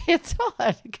think you had pants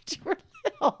on because you were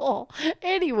little.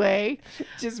 Anyway.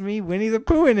 Just me, Winnie the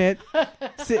Pooh in it,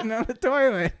 sitting on the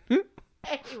toilet,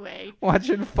 Anyway.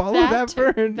 watching Follow That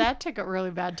Bird. That took a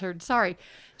really bad turn. Sorry.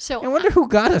 So I wonder who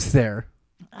got us there.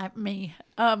 me.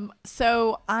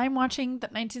 So I'm watching the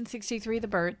 1963 The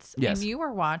Birds. Yes. And you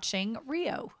are watching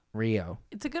Rio. Rio.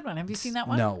 It's a good one. Have you seen that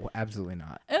one? No, absolutely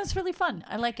not. It was really fun.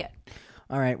 I like it.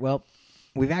 All right, well,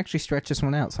 we've actually stretched this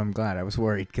one out, so I'm glad. I was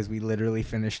worried because we literally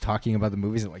finished talking about the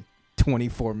movies at like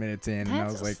 24 minutes in, and I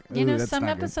was like, you know, that's some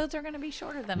not good. episodes are going to be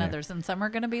shorter than Yeah. others, and some are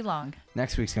going to be long.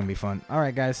 Next week's going to be fun. All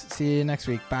right, guys. See you next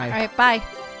week. Bye. All right, bye.